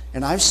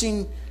 And I've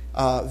seen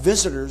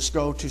visitors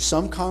go to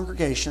some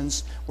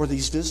congregations where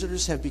these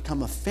visitors have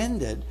become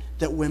offended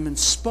that women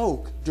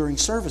spoke during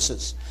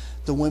services.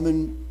 The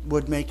women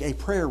would make a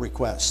prayer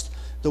request.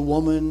 The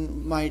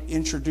woman might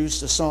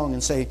introduce a song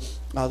and say,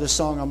 "This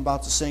song I'm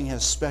about to sing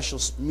has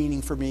special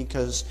meaning for me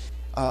because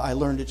I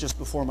learned it just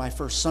before my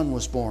first son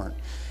was born."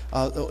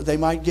 They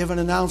might give an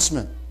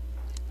announcement.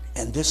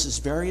 And this is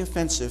very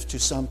offensive to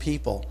some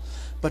people.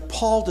 But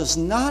Paul does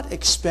not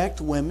expect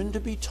women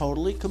to be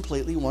totally,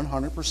 completely,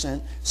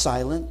 100%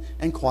 silent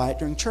and quiet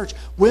during church.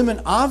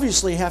 Women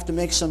obviously have to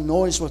make some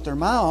noise with their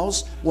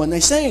mouths when they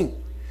sing.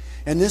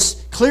 And this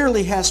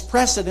clearly has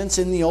precedence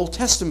in the Old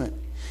Testament.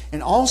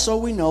 And also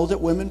we know that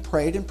women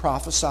prayed and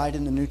prophesied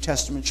in the New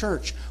Testament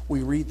church.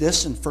 We read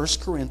this in 1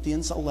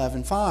 Corinthians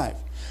 11:5.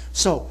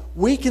 So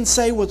we can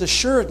say with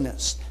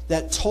assuredness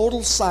that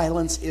total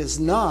silence is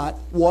not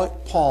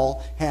what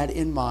Paul had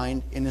in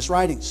mind in his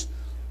writings.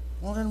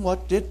 Well, then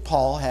what did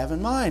Paul have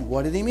in mind?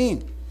 What did he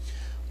mean?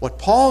 What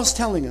Paul is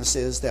telling us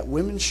is that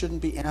women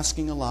shouldn't be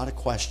asking a lot of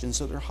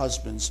questions of their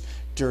husbands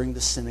during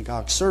the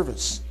synagogue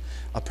service.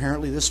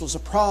 Apparently this was a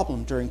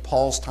problem during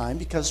Paul's time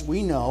because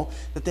we know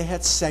that they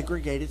had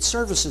segregated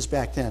services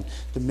back then.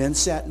 The men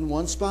sat in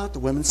one spot, the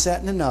women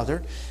sat in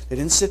another. They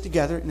didn't sit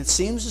together, and it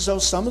seems as though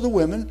some of the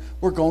women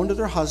were going to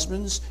their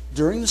husbands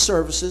during the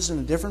services in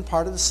a different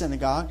part of the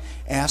synagogue,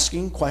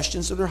 asking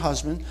questions of their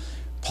husband.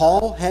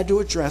 Paul had to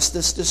address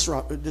this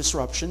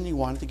disruption. He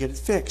wanted to get it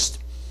fixed.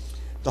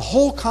 The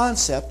whole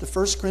concept of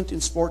 1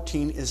 Corinthians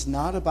 14 is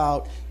not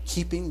about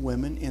keeping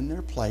women in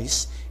their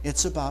place.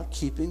 It's about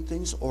keeping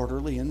things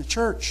orderly in the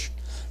church.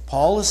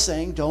 Paul is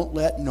saying don't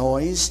let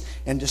noise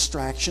and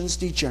distractions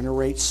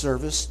degenerate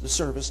the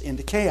service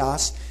into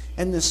chaos,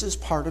 and this is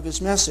part of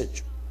his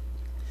message.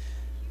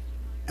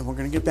 And we're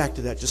going to get back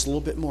to that just a little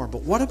bit more.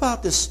 But what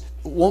about this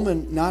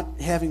woman not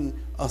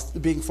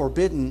being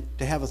forbidden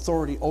to have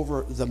authority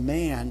over the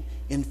man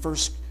in 1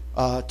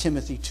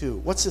 Timothy 2?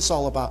 What's this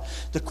all about?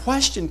 The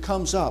question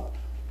comes up,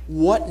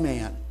 what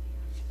man?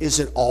 Is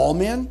it all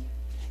men?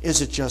 Is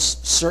it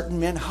just certain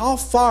men? How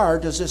far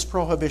does this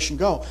prohibition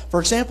go? For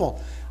example,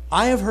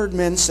 I have heard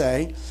men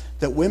say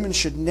that women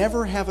should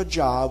never have a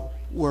job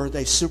where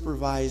they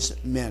supervise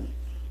men.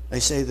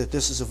 They say that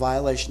this is a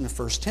violation of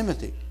 1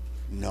 Timothy.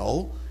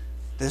 No,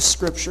 this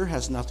scripture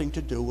has nothing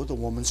to do with a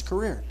woman's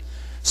career.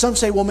 Some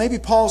say, well, maybe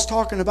Paul's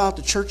talking about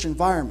the church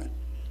environment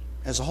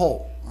as a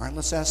whole. All right,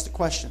 let's ask the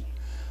question.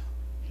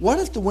 What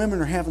if the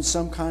women are having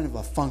some kind of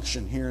a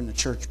function here in the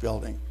church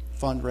building?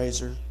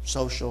 Fundraiser,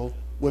 social,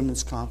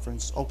 women's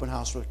conference, open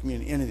house for the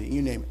community, anything,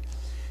 you name it.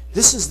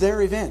 This is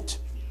their event.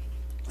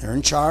 They're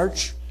in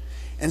charge.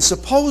 And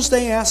suppose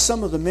they ask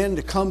some of the men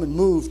to come and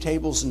move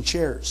tables and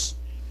chairs.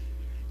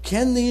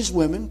 Can these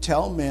women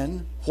tell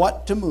men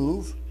what to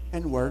move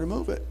and where to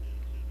move it?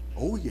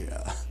 Oh,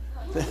 yeah.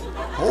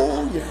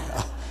 Oh,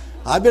 yeah.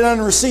 I've been on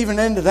the receiving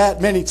end of that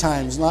many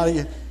times. A lot of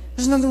you.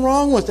 There's nothing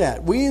wrong with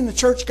that. We in the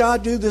church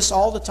God do this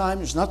all the time.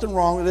 There's nothing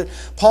wrong with it.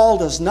 Paul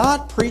does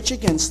not preach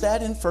against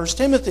that in 1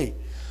 Timothy.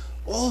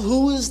 Well,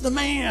 who is the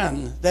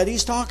man that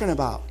he's talking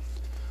about?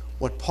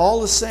 What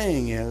Paul is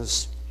saying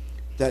is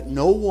that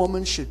no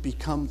woman should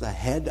become the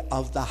head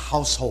of the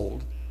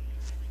household,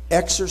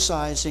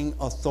 exercising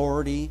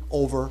authority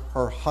over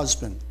her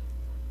husband.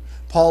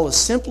 Paul is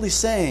simply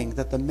saying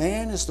that the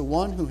man is the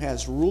one who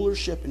has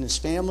rulership in his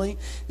family.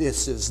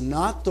 This is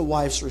not the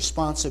wife's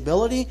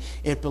responsibility.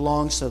 It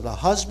belongs to the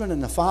husband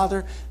and the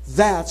father.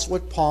 That's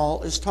what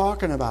Paul is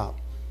talking about.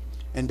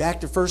 And back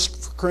to 1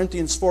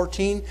 Corinthians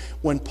 14,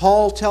 when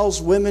Paul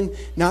tells women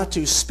not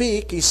to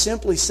speak, he's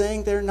simply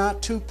saying they're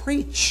not to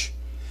preach.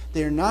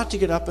 They're not to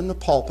get up in the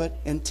pulpit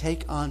and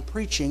take on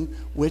preaching,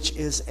 which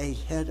is a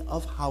head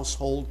of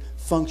household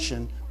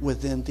function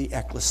within the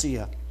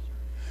ecclesia.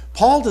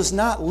 Paul does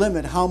not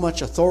limit how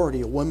much authority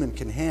a woman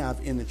can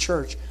have in the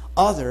church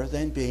other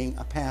than being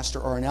a pastor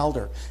or an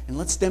elder. And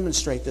let's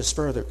demonstrate this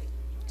further.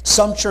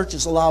 Some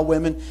churches allow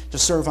women to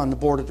serve on the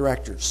board of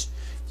directors.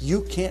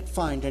 You can't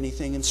find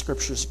anything in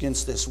scriptures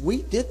against this.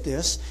 We did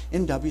this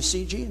in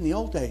WCG in the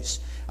old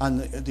days. On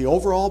the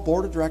overall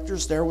board of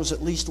directors, there was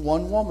at least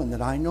one woman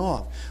that I know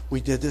of.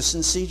 We did this in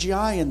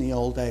CGI in the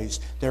old days.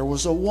 There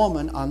was a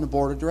woman on the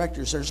board of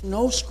directors. There's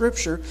no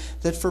scripture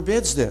that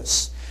forbids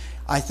this.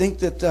 I think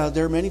that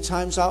there are many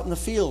times out in the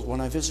field,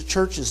 when I visit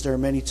churches, there are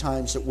many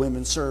times that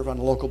women serve on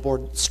the local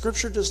board.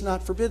 Scripture does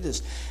not forbid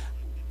this.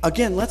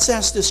 Again, let's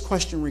ask this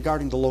question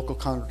regarding the local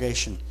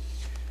congregation.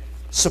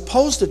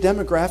 Suppose the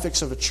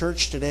demographics of a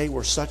church today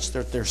were such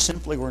that there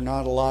simply were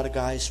not a lot of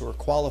guys who are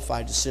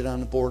qualified to sit on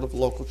the board of a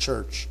local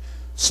church.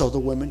 So the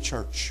women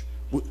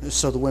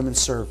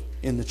serve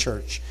in the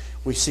church.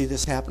 We see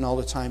this happen all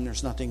the time.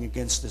 There's nothing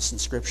against this in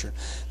Scripture.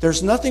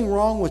 There's nothing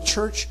wrong with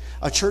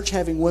a church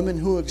having women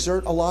who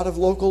exert a lot of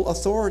local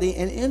authority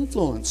and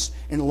influence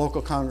in a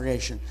local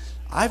congregation.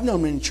 I've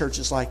known many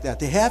churches like that.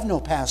 They have no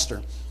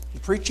pastor.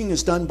 The preaching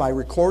is done by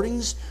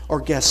recordings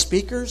or guest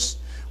speakers.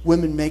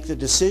 Women make the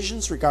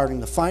decisions regarding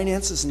the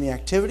finances and the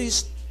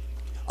activities.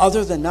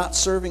 Other than not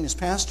serving as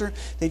pastor,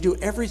 they do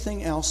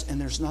everything else,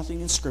 and there's nothing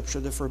in Scripture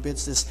that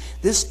forbids this.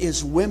 This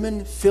is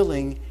women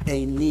filling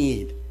a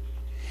need.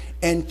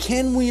 And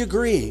can we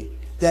agree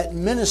that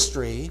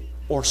ministry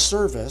or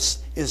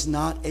service is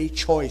not a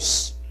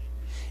choice?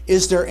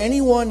 Is there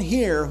anyone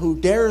here who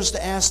dares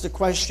to ask the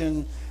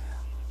question,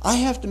 I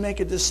have to make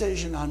a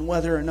decision on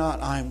whether or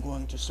not I'm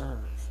going to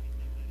serve?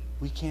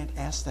 We can't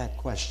ask that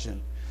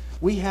question.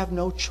 We have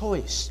no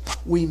choice.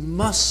 We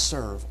must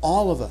serve,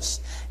 all of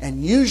us.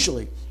 And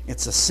usually,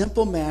 it's a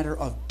simple matter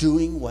of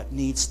doing what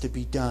needs to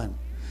be done.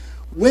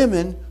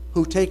 Women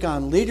who take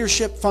on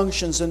leadership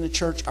functions in the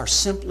church are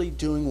simply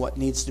doing what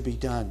needs to be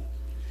done.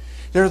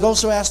 There are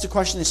those who ask the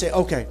question, they say,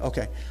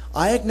 okay,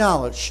 I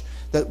acknowledge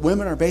that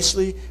women are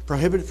basically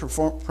prohibited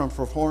from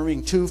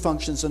performing two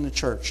functions in the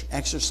church,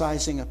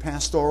 exercising a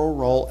pastoral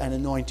role and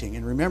anointing.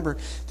 And remember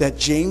that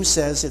James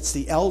says it's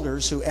the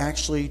elders who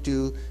actually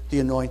do the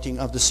anointing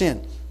of the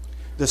sick.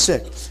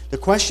 The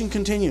question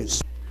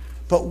continues,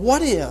 but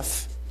what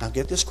if, now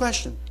get this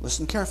question,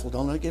 listen careful,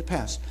 don't let it get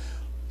past.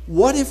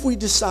 What if we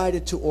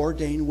decided to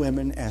ordain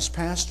women as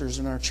pastors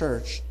in our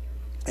church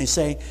and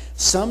say,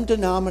 some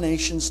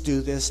denominations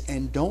do this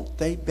and don't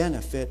they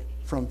benefit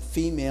from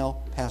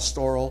female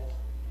pastoral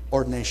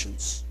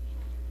ordinations?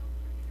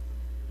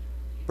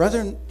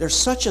 Brethren, there's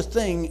such a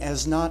thing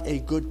as not a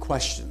good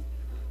question.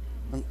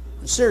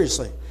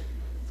 Seriously.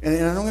 And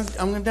I'm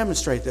going to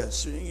demonstrate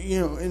this.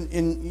 You know,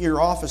 in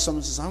your office,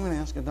 someone says, I'm going to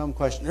ask a dumb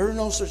question. There are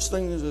no such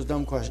thing as a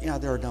dumb question. Yeah,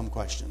 there are dumb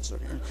questions.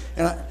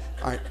 And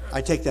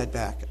I take that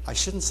back. I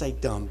shouldn't say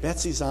dumb.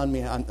 Betsy's on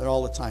me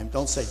all the time.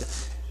 Don't say dumb.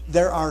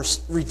 There are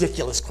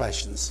ridiculous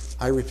questions.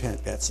 I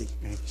repent, Betsy.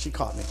 She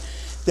caught me.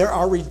 There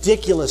are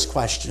ridiculous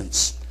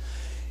questions.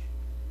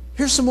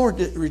 Here's some more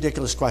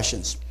ridiculous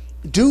questions.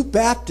 Do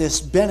Baptists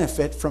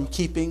benefit from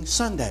keeping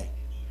Sunday?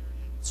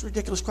 It's a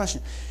ridiculous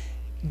question.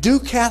 Do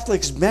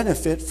Catholics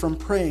benefit from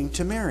praying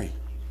to Mary?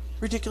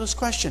 Ridiculous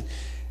question.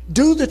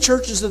 Do the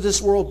churches of this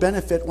world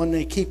benefit when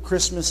they keep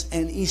Christmas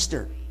and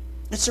Easter?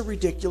 It's a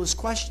ridiculous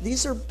question.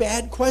 These are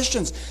bad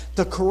questions.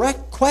 The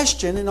correct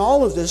question in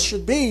all of this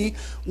should be,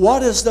 what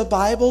does the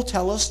Bible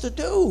tell us to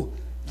do?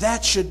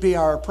 That should be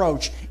our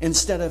approach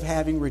instead of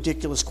having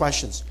ridiculous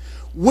questions.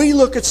 We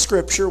look at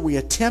Scripture, we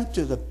attempt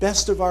to the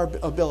best of our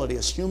ability,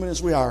 as human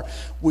as we are,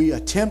 we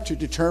attempt to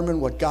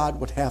determine what God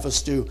would have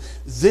us do.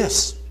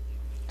 This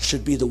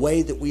should be the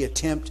way that we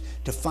attempt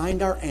to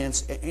find our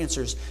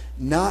answers,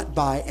 not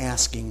by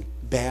asking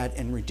bad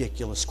and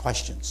ridiculous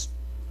questions.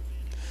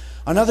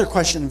 Another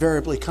question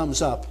invariably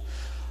comes up.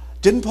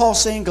 Didn't Paul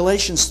say in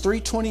Galatians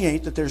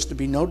 3:28 that there's to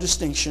be no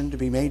distinction to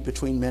be made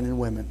between men and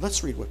women?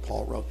 Let's read what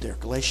Paul wrote there.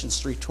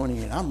 Galatians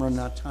 3:28. I'm running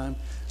out of time.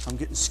 I'm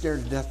getting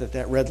scared to death that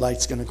that red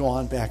light's going to go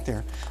on back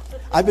there.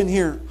 I've been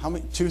here,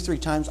 2 or 3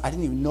 times. I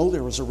didn't even know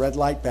there was a red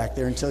light back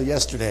there until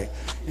yesterday.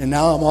 And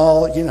now I'm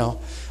all,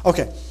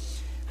 Okay.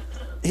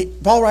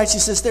 Paul writes, he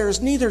says, there is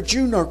neither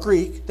Jew nor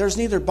Greek, there's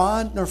neither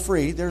bond nor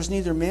free, there's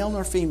neither male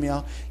nor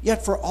female,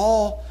 yet for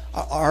all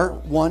are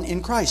one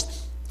in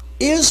Christ.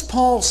 Is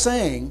Paul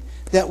saying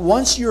that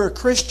once you're a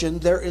Christian,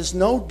 there is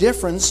no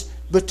difference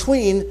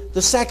between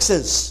the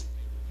sexes?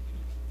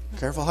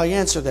 Careful how you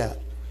answer that.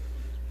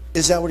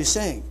 Is that what he's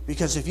saying?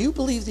 Because if you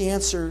believe the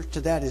answer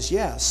to that is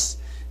yes,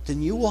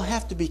 then you will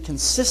have to be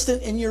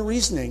consistent in your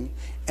reasoning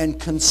and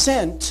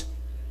consent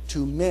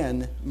to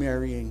men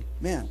marrying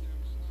men.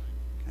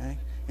 Okay?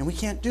 And we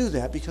can't do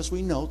that because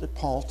we know that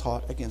Paul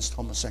taught against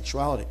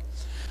homosexuality.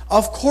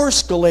 Of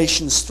course,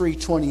 Galatians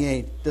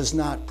 3:28 does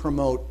not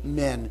promote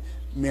men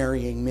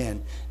marrying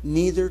men.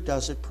 Neither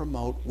does it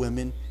promote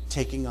women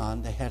taking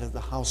on the head of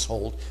the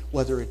household,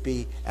 whether it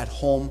be at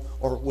home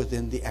or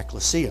within the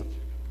ecclesia.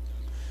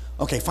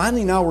 Okay,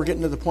 finally now we're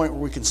getting to the point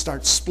where we can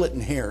start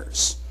splitting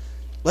hairs.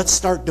 Let's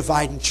start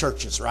dividing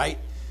churches, right?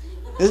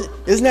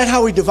 Isn't that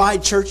how we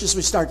divide churches?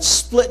 We start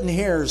splitting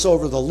hairs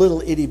over the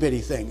little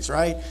itty-bitty things,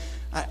 right?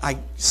 I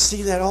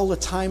see that all the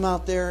time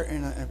out there,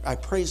 and I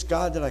praise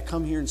God that I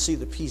come here and see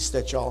the peace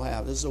that y'all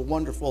have. This is a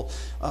wonderful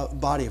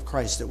body of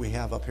Christ that we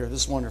have up here.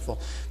 This is wonderful.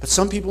 But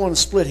some people want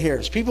to split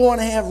hairs. People want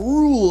to have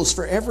rules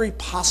for every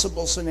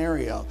possible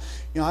scenario.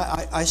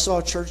 I saw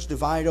a church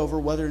divide over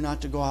whether or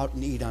not to go out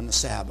and eat on the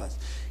Sabbath.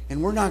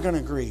 And we're not going to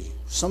agree.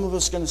 Some of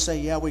us are going to say,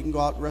 yeah, we can go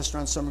out to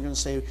restaurants. Some are going to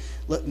say,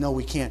 no,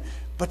 we can't.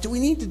 But do we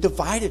need to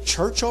divide a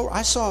church over?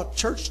 I saw a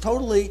church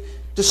totally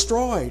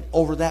destroyed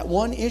over that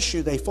one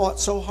issue. They fought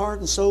so hard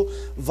and so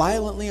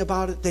violently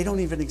about it, they don't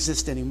even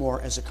exist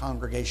anymore as a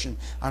congregation.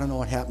 I don't know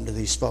what happened to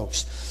these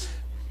folks.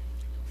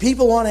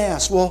 People want to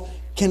ask, well,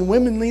 can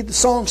women lead the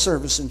song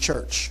service in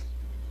church?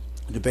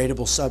 A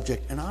debatable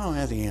subject, and I don't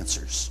have the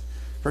answers.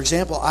 For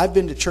example, I've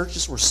been to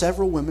churches where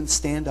several women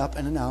stand up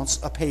and announce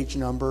a page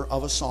number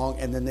of a song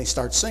and then they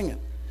start singing.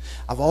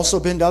 I've also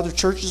been to other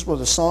churches where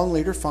the song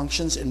leader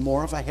functions in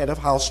more of a head of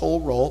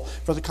household role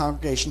for the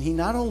congregation. He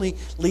not only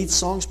leads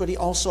songs, but he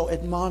also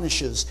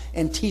admonishes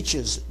and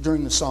teaches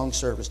during the song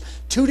service.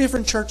 2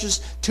 different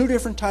churches, 2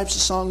 different types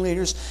of song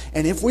leaders,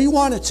 and if we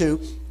wanted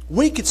to,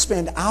 we could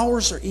spend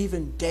hours or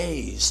even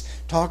days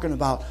talking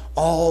about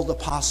all the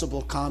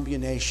possible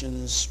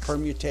combinations,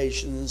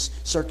 permutations,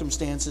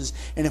 circumstances,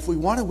 and if we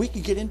wanted, we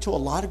could get into a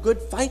lot of good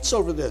fights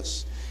over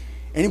this.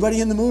 Anybody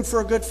in the mood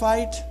for a good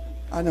fight?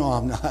 I know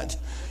I'm not.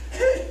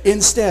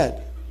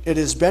 Instead, it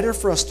is better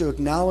for us to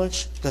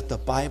acknowledge that the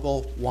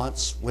Bible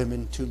wants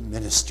women to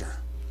minister.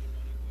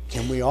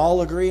 Can we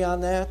all agree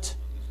on that?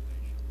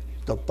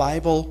 The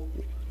Bible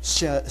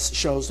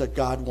shows that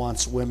God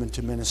wants women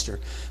to minister.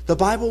 The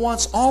Bible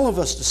wants all of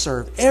us to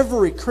serve.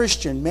 Every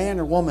Christian, man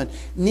or woman,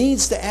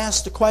 needs to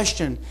ask the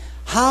question,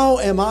 how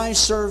am I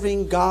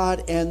serving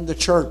God and the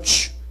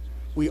church?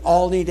 We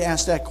all need to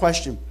ask that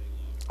question.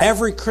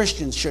 Every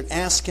Christian should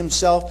ask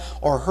himself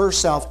or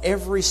herself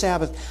every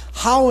Sabbath,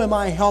 how am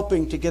I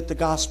helping to get the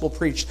gospel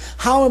preached?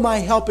 How am I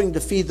helping to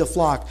feed the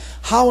flock?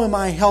 How am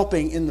I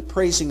helping in the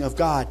praising of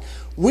God?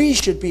 We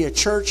should be a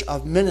church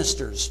of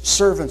ministers,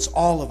 servants,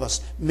 all of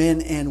us,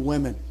 men and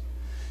women.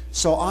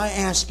 So I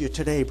ask you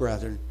today,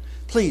 brethren,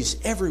 please,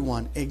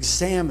 everyone,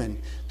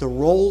 examine the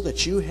role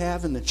that you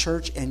have in the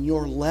church and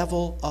your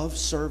level of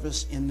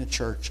service in the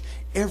church.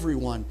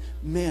 Everyone,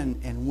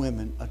 men and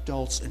women,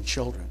 adults and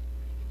children.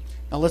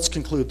 Now let's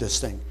conclude this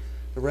thing.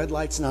 The red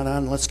light's not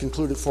on. Let's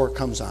conclude it before it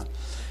comes on.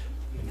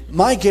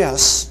 My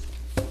guess,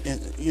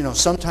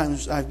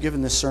 sometimes I've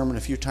given this sermon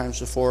a few times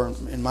before,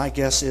 and my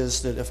guess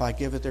is that if I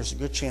give it, there's a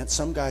good chance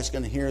some guy's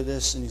going to hear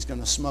this and he's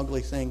going to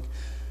smugly think,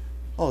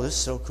 oh, this is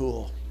so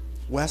cool.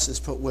 Wes has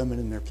put women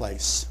in their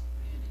place.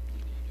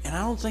 And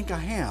I don't think I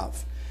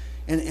have.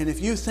 And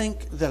if you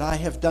think that I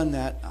have done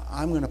that,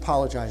 I'm going to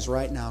apologize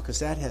right now because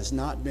that has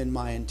not been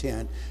my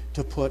intent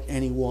to put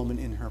any woman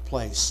in her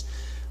place.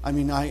 I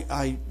mean,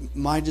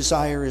 my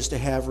desire is to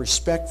have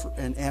respect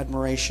and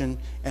admiration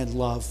and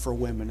love for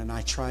women, and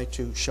I try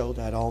to show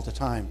that all the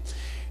time.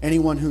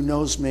 Anyone who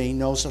knows me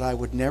knows that I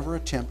would never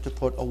attempt to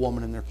put a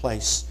woman in their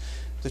place.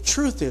 The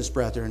truth is,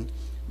 brethren,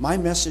 my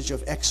message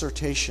of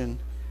exhortation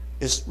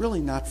is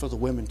really not for the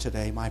women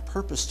today. My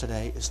purpose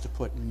today is to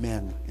put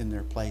men in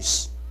their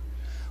place.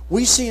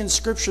 We see in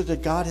Scripture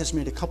that God has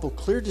made a couple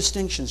clear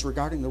distinctions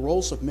regarding the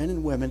roles of men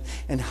and women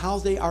and how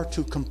they are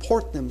to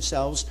comport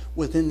themselves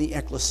within the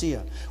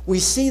ecclesia. We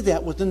see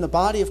that within the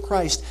body of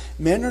Christ,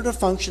 men are to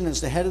function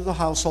as the head of the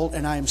household,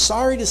 and I am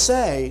sorry to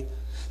say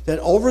that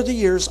over the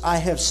years I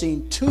have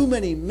seen too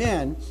many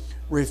men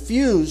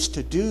refuse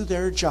to do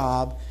their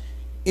job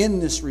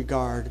in this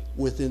regard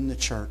within the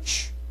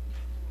church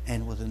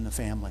and within the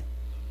family.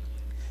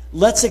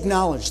 Let's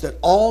acknowledge that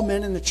all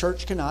men in the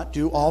church cannot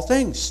do all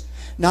things.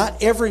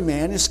 Not every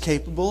man is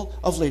capable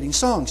of leading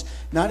songs.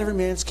 Not every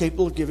man is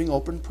capable of giving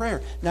open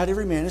prayer. Not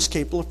every man is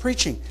capable of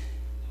preaching.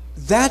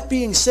 That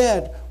being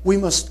said, we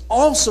must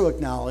also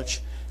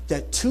acknowledge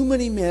that too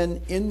many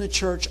men in the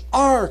church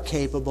are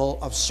capable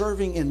of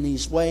serving in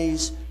these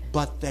ways,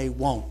 but they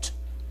won't.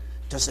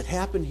 Does it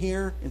happen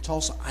here in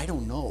Tulsa? I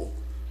don't know.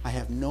 I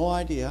have no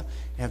idea.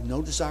 I have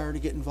no desire to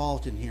get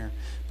involved in here.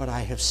 But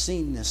I have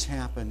seen this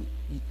happen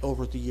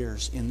over the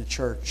years in the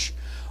church.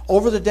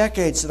 Over the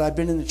decades that I've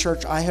been in the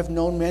church, I have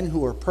known men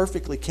who are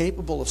perfectly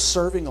capable of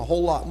serving a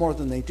whole lot more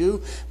than they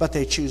do, but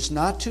they choose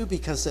not to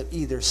because of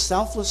either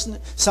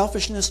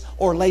selfishness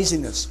or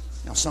laziness.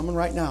 Now, someone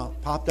right now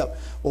popped up,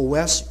 well,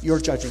 Wes, you're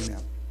judging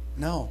them.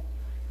 No,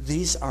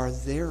 these are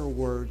their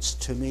words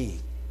to me.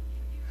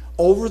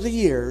 Over the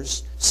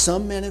years,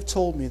 some men have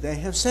told me, they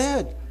have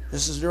said,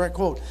 this is a direct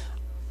quote,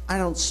 I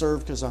don't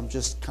serve because I'm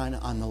just kind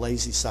of on the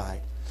lazy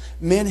side.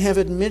 Men have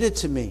admitted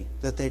to me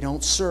that they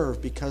don't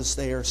serve because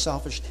they are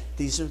selfish.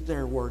 These are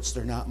their words,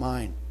 they're not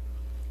mine.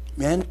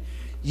 Men,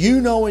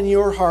 you know in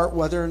your heart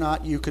whether or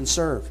not you can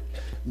serve.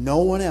 No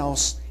one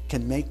else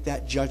can make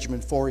that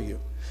judgment for you.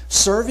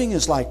 Serving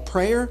is like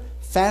prayer,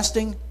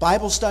 fasting,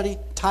 Bible study,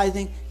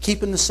 tithing,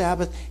 keeping the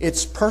Sabbath.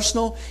 It's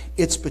personal.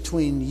 It's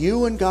between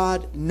you and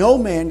God. No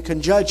man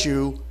can judge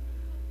you,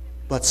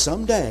 but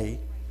someday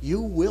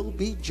you will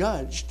be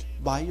judged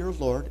by your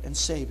Lord and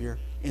Savior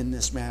in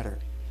this matter.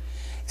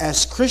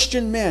 As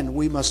Christian men,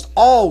 we must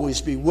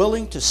always be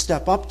willing to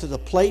step up to the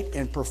plate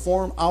and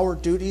perform our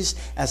duties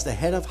as the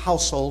head of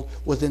household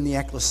within the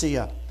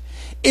ecclesia.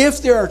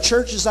 If there are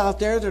churches out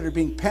there that are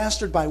being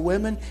pastored by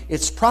women,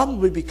 it's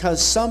probably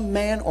because some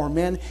man or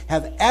men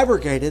have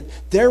abrogated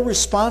their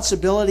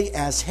responsibility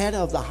as head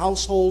of the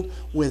household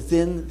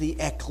within the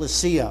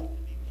ecclesia.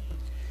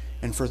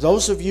 And for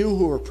those of you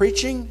who are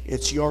preaching,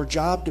 it's your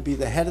job to be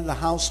the head of the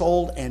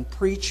household and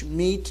preach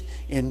meat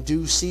in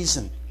due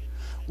season.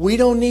 We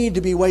don't need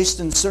to be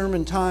wasting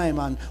sermon time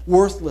on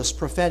worthless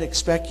prophetic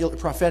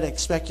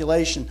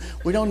speculation.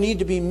 We don't need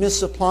to be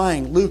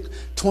misapplying Luke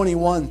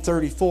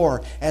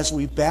 21:34 as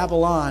we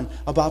babble on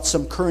about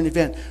some current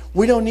event.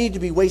 We don't need to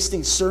be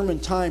wasting sermon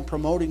time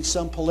promoting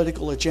some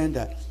political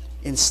agenda.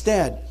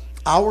 Instead,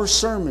 our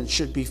sermons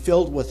should be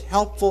filled with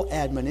helpful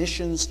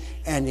admonitions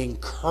and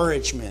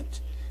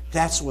encouragement.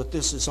 That's what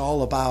this is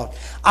all about.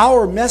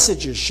 Our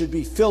messages should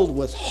be filled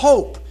with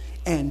hope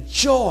and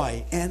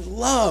joy and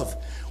love.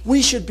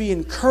 We should be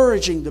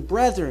encouraging the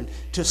brethren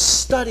to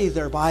study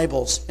their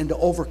Bibles and to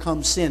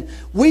overcome sin.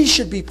 We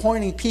should be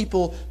pointing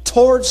people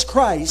towards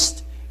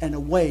Christ and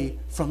away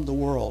from the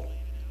world.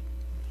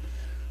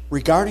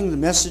 Regarding the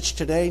message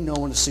today, no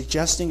one is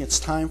suggesting it's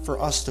time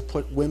for us to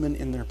put women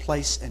in their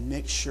place and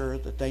make sure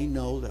that they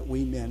know that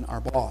we men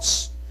are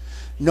boss.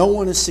 No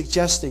one is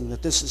suggesting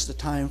that this is the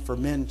time for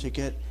men to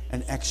get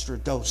an extra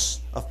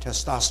dose of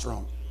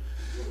testosterone.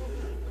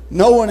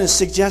 No one is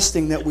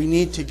suggesting that we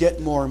need to get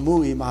more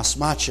muy mas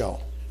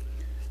macho.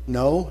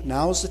 No,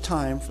 now is the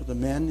time for the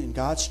men in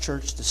God's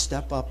church to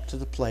step up to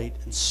the plate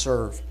and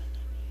serve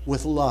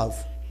with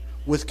love,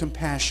 with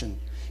compassion,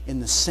 in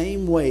the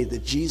same way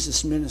that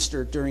Jesus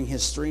ministered during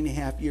his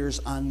 3.5 years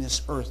on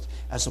this earth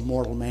as a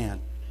mortal man.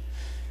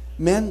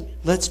 Men,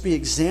 let's be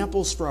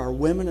examples for our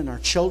women and our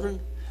children.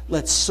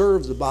 Let's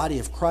serve the body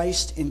of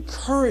Christ,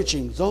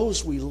 encouraging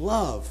those we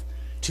love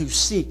to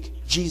seek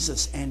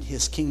Jesus and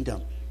his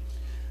kingdom.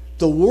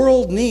 The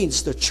world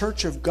needs the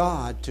church of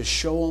God to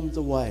show them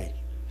the way.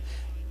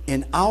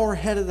 In our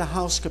head of the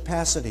house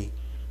capacity,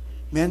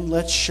 men,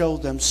 let's show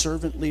them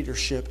servant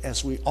leadership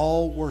as we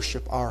all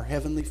worship our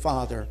Heavenly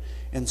Father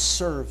and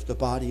serve the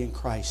body in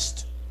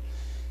Christ.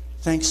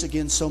 Thanks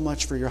again so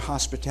much for your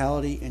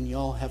hospitality, and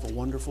y'all have a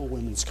wonderful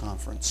women's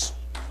conference.